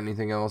 do you got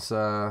anything else?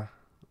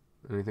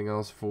 Anything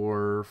else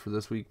for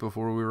this week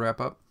before we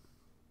wrap up?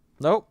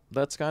 Nope,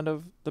 that's kind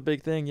of the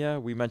big thing. Yeah,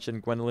 we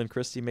mentioned Gwendolyn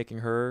Christie making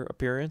her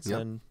appearance,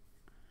 and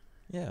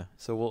yeah,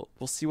 so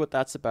we'll see what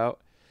that's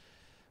about.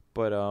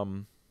 But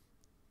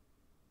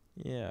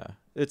yeah,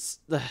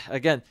 it's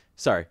again,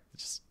 sorry,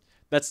 just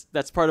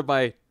that's part of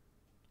my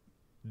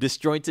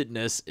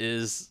disjointedness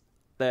is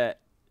that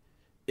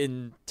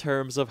in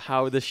terms of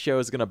how this show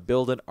is gonna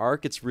build an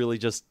arc, it's really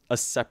just a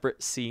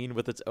separate scene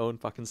with its own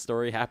fucking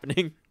story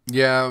happening.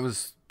 Yeah, it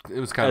was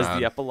kind of as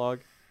the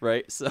epilogue,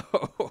 right? So.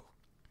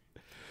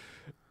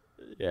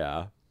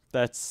 Yeah,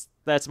 that's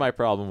my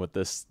problem with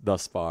this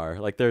thus far.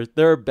 Like there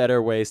are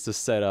better ways to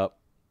set up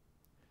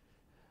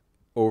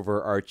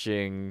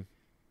overarching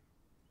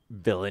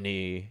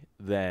villainy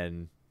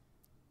than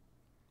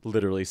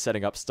literally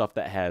setting up stuff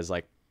that has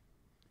like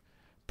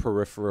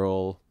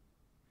peripheral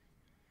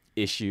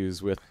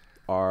issues with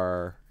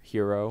our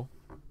hero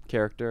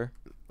character,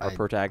 our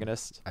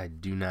protagonist. I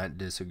do not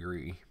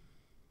disagree.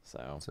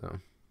 So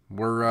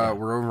we're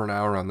over an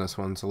hour on this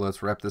one, so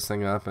let's wrap this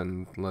thing up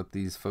and let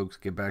these folks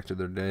get back to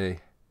their day.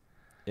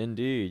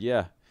 Indeed,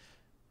 yeah.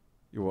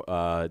 You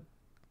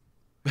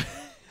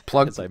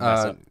Plug. as I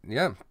mess up.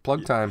 Yeah,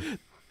 plug time.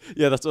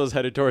 Yeah, that's what I was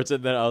headed towards,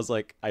 and then I was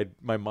like,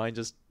 my mind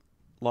just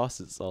lost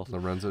itself.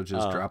 Lorenzo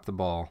just dropped the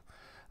ball.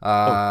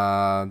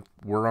 Oh.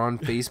 We're on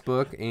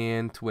Facebook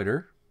and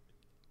Twitter.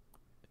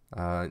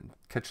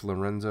 Catch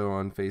Lorenzo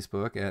on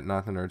Facebook at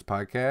Not the Nerds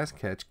Podcast.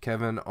 Catch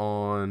Kevin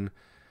on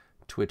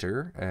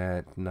Twitter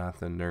at Not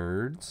the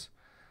Nerds.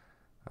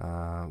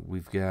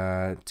 We've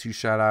got 2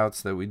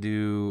 shout-outs that we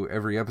do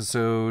every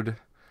episode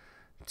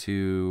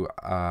to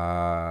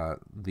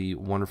the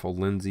wonderful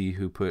Lindsay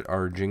who put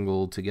our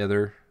jingle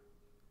together.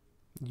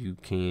 You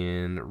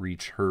can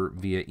reach her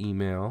via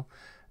email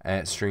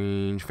at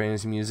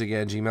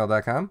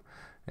strangefantasymusic@gmail.com.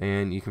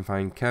 And you can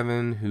find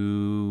Kevin,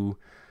 who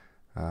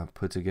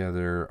put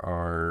together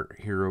our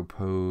hero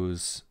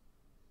pose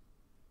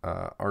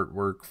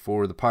artwork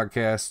for the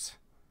podcast,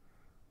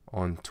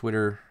 on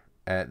Twitter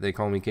at They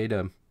Call Me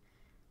K-Dub.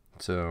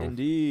 So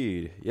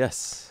Indeed,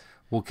 yes.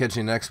 We'll catch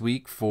you next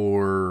week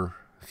for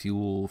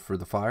Fuel for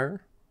the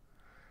Fire.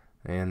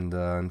 And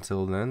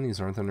until then, these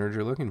aren't the nerds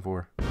you're looking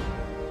for.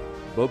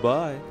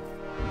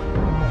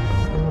 Bye-bye.